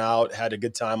all went out, had a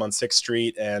good time on 6th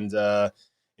Street, and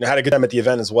had a good time at the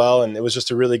event as well. And it was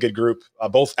just a really good group,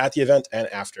 both at the event and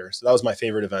after. So that was my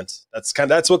favorite event.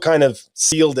 That's what kind of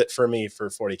sealed it for me for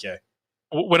 40K.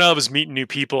 When I was meeting new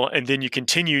people, and then you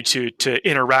continue to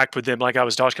interact with them, like I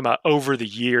was talking about over the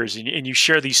years, and you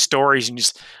share these stories, and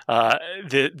just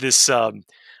this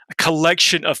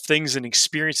collection of things and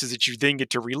experiences that you then get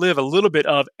to relive a little bit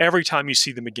of every time you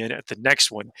see them again at the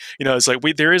next one. It's like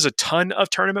there is a ton of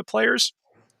tournament players,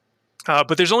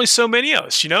 But there's only so many of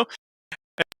us, you know.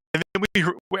 And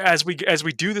then as we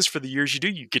do this for the years,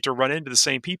 you get to run into the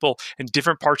same people in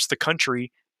different parts of the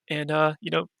country, and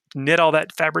knit all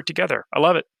that fabric together. I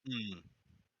love it.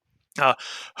 Mm.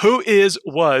 Who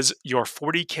was your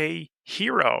 40K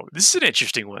hero? This is an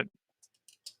interesting one.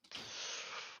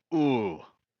 Ooh,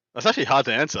 that's actually hard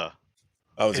to answer.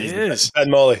 Oh, it It easy. is. Ben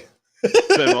Molly.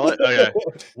 Ben Molly? Okay.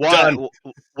 Why? Done.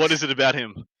 What is it about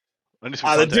him? I need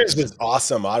some The dude's context. just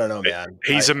awesome. I don't know, man.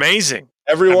 He's amazing.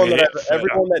 Everyone I mean,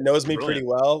 everyone that knows me brilliant. pretty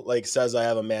well says I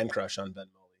have a man crush on Ben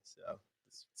Molly. So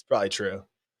it's probably true.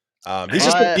 He's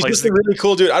just a really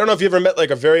cool dude. I don't know if you ever met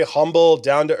like a very humble,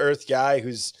 down to earth guy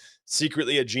who's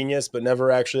secretly a genius but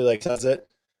never actually like says it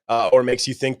or makes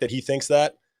you think that he thinks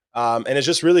that. And it's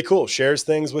just really cool. Shares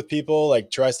things with people,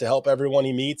 like tries to help everyone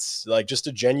he meets, like just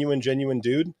a genuine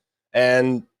dude,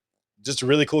 and just a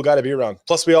really cool guy to be around.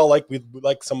 Plus, we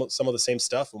like some of the same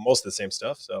stuff, well, most of the same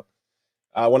stuff. So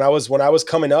when I was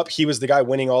coming up, he was the guy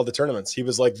winning all the tournaments. He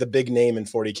was like the big name in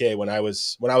 40K when I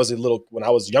was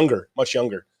younger, much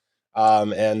younger. I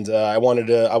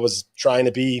was trying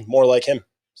to be more like him.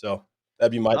 So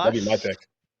that'd be my pick.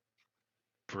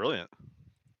 Brilliant.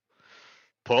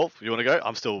 Paul, you want to go?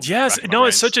 I'm still. Yes. No,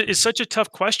 it's such a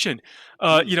tough question.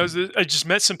 I just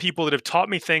met some people that have taught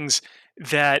me things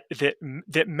that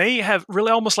may have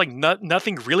really almost like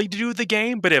nothing really to do with the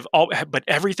game, but but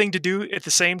everything to do at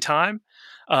the same time.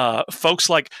 Folks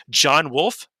like John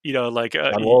Wolf, John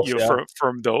Wolf,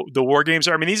 from the War Games.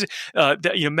 I mean, these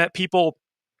met people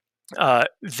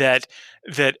that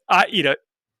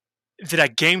I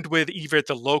gamed with either at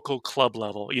the local club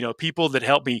level, people that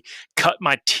helped me cut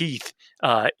my teeth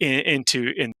in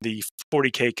the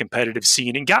 40K competitive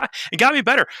scene and got me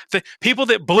better. The people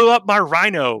that blew up my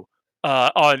Rhino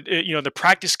on the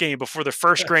practice game before the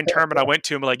first grand tournament I went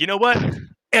to, I'm like, you know what?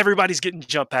 Everybody's getting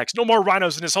jump packs. No more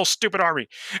Rhinos in this whole stupid army.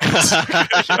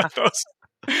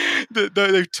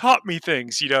 They've taught me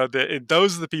things, and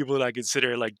those are the people that I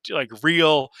consider like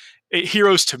real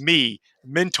heroes to me,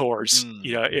 mentors,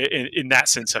 in that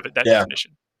sense of it, that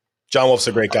definition. John Wolf's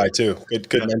a great guy too.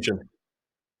 Good mention.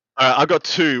 I've got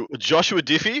two: Joshua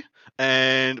Diffie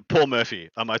and Paul Murphy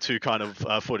are my two kind of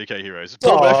 40K heroes.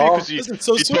 Paul Murphy, because he's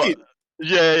so sweet.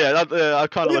 I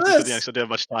kind of left it to the end, so I didn't have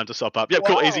much time to sop up. Yeah,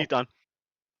 cool, easy, done.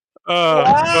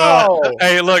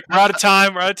 Hey, look, we're out of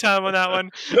time. We're out of time on that one.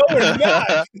 No, we're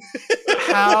not.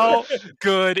 How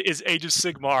good is Age of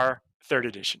Sigmar 3rd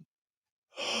edition?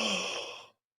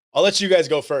 I'll let you guys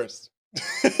go first.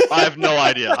 I have no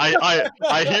idea.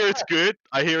 I hear it's good.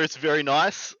 I hear it's very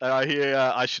nice. I hear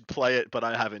I should play it, but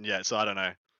I haven't yet, so I don't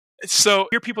know. So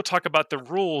hear people talk about the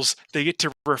rules. They get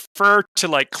to refer to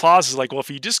like clauses like, well, if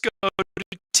you just go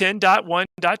to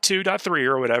 10.1.2.3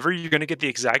 or whatever, you're going to get the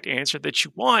exact answer that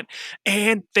you want.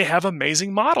 And they have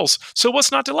amazing models. So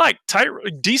what's not to like?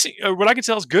 Decent. What I can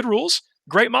tell is good rules,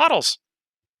 great models.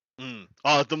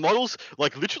 The models,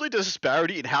 like literally the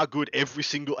disparity in how good every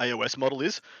single AOS model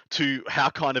is to how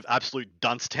kind of absolute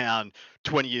Dunstown,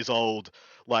 20 years old,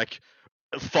 like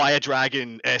Fire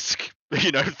Dragon-esque,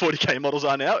 40K models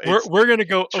are now. We're going to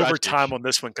go over time on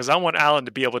this one because I want Alan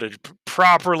to be able to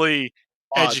properly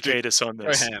educate us on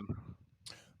this.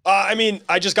 I mean,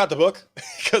 I just got the book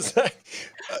because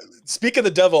speak of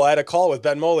the devil, I had a call with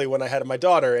Ben Molly when I had my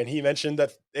daughter, and he mentioned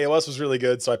that AOS was really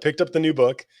good. So I picked up the new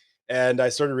book and I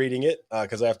started reading it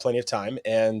because I have plenty of time,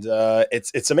 and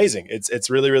it's amazing. It's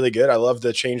really, really good. I love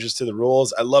the changes to the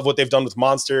rules. I love what they've done with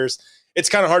monsters. It's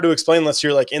kind of hard to explain unless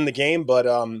you're like in the game, but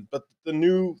the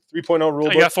new 3.0 rule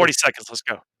book. You got 40 seconds. Let's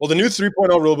go. Well, the new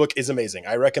 3.0 rule book is amazing.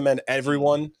 I recommend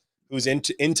everyone who's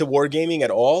into wargaming at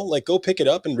all, like go pick it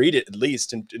up and read it at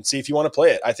least and see if you want to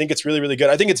play it. I think it's really, really good.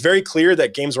 I think it's very clear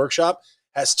that Games Workshop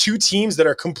has two teams that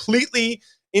are completely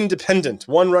independent,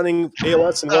 one running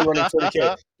AOS and one running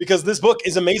 40K, because this book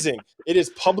is amazing. It is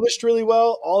published really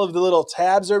well. All of the little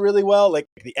tabs are really well. Like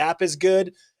the app is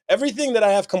good. Everything that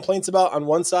I have complaints about on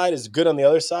one side is good on the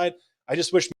other side. I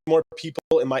just wish more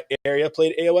people in my area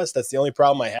played AOS. That's the only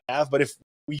problem I have. But if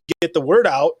we get the word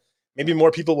out, maybe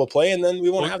more people will play, and then we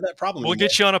won't have that problem. We'll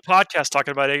get you on a podcast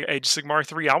talking about Age of Sigmar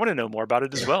 3. I want to know more about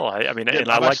it as well. I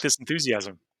like this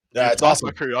enthusiasm. Yeah, it's awesome.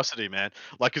 My curiosity, man.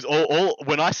 Like, cause all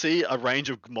when I see a range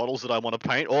of models that I want to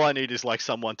paint, all I need is like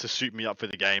someone to suit me up for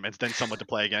the game, and then someone to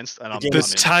play against. And I'm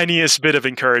this tiniest bit of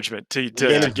encouragement to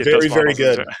get very, very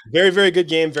good. Very, very good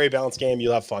game. Very balanced game.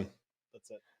 You'll have fun. That's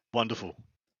it. Wonderful.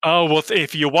 Oh, well,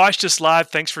 if you watched us live,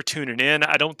 thanks for tuning in.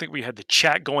 I don't think we had the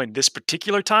chat going this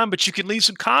particular time, but you can leave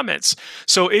some comments.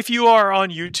 So if you are on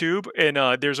YouTube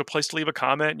and there's a place to leave a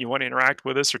comment and you want to interact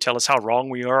with us or tell us how wrong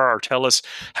we are or tell us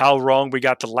how wrong we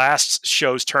got the last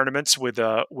show's tournaments with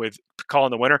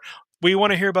calling the winner, We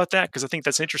want to hear about that because I think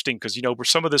that's interesting because,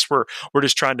 some of this we're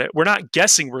just we're not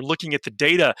guessing, we're looking at the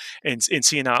data and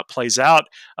seeing how it plays out.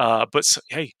 But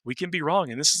hey, we can be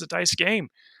wrong, and this is a dice game.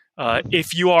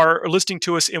 If you are listening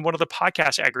to us in one of the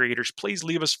podcast aggregators, please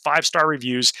leave us 5-star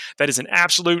reviews. That is an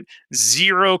absolute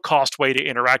zero cost way to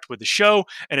interact with the show,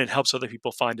 and it helps other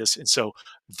people find us. And so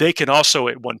they can also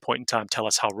at one point in time tell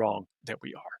us how wrong that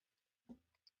we are.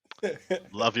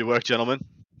 Love your work, gentlemen.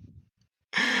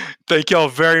 Thank y'all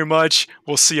very much.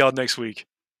 We'll see y'all next week.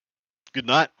 Good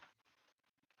night.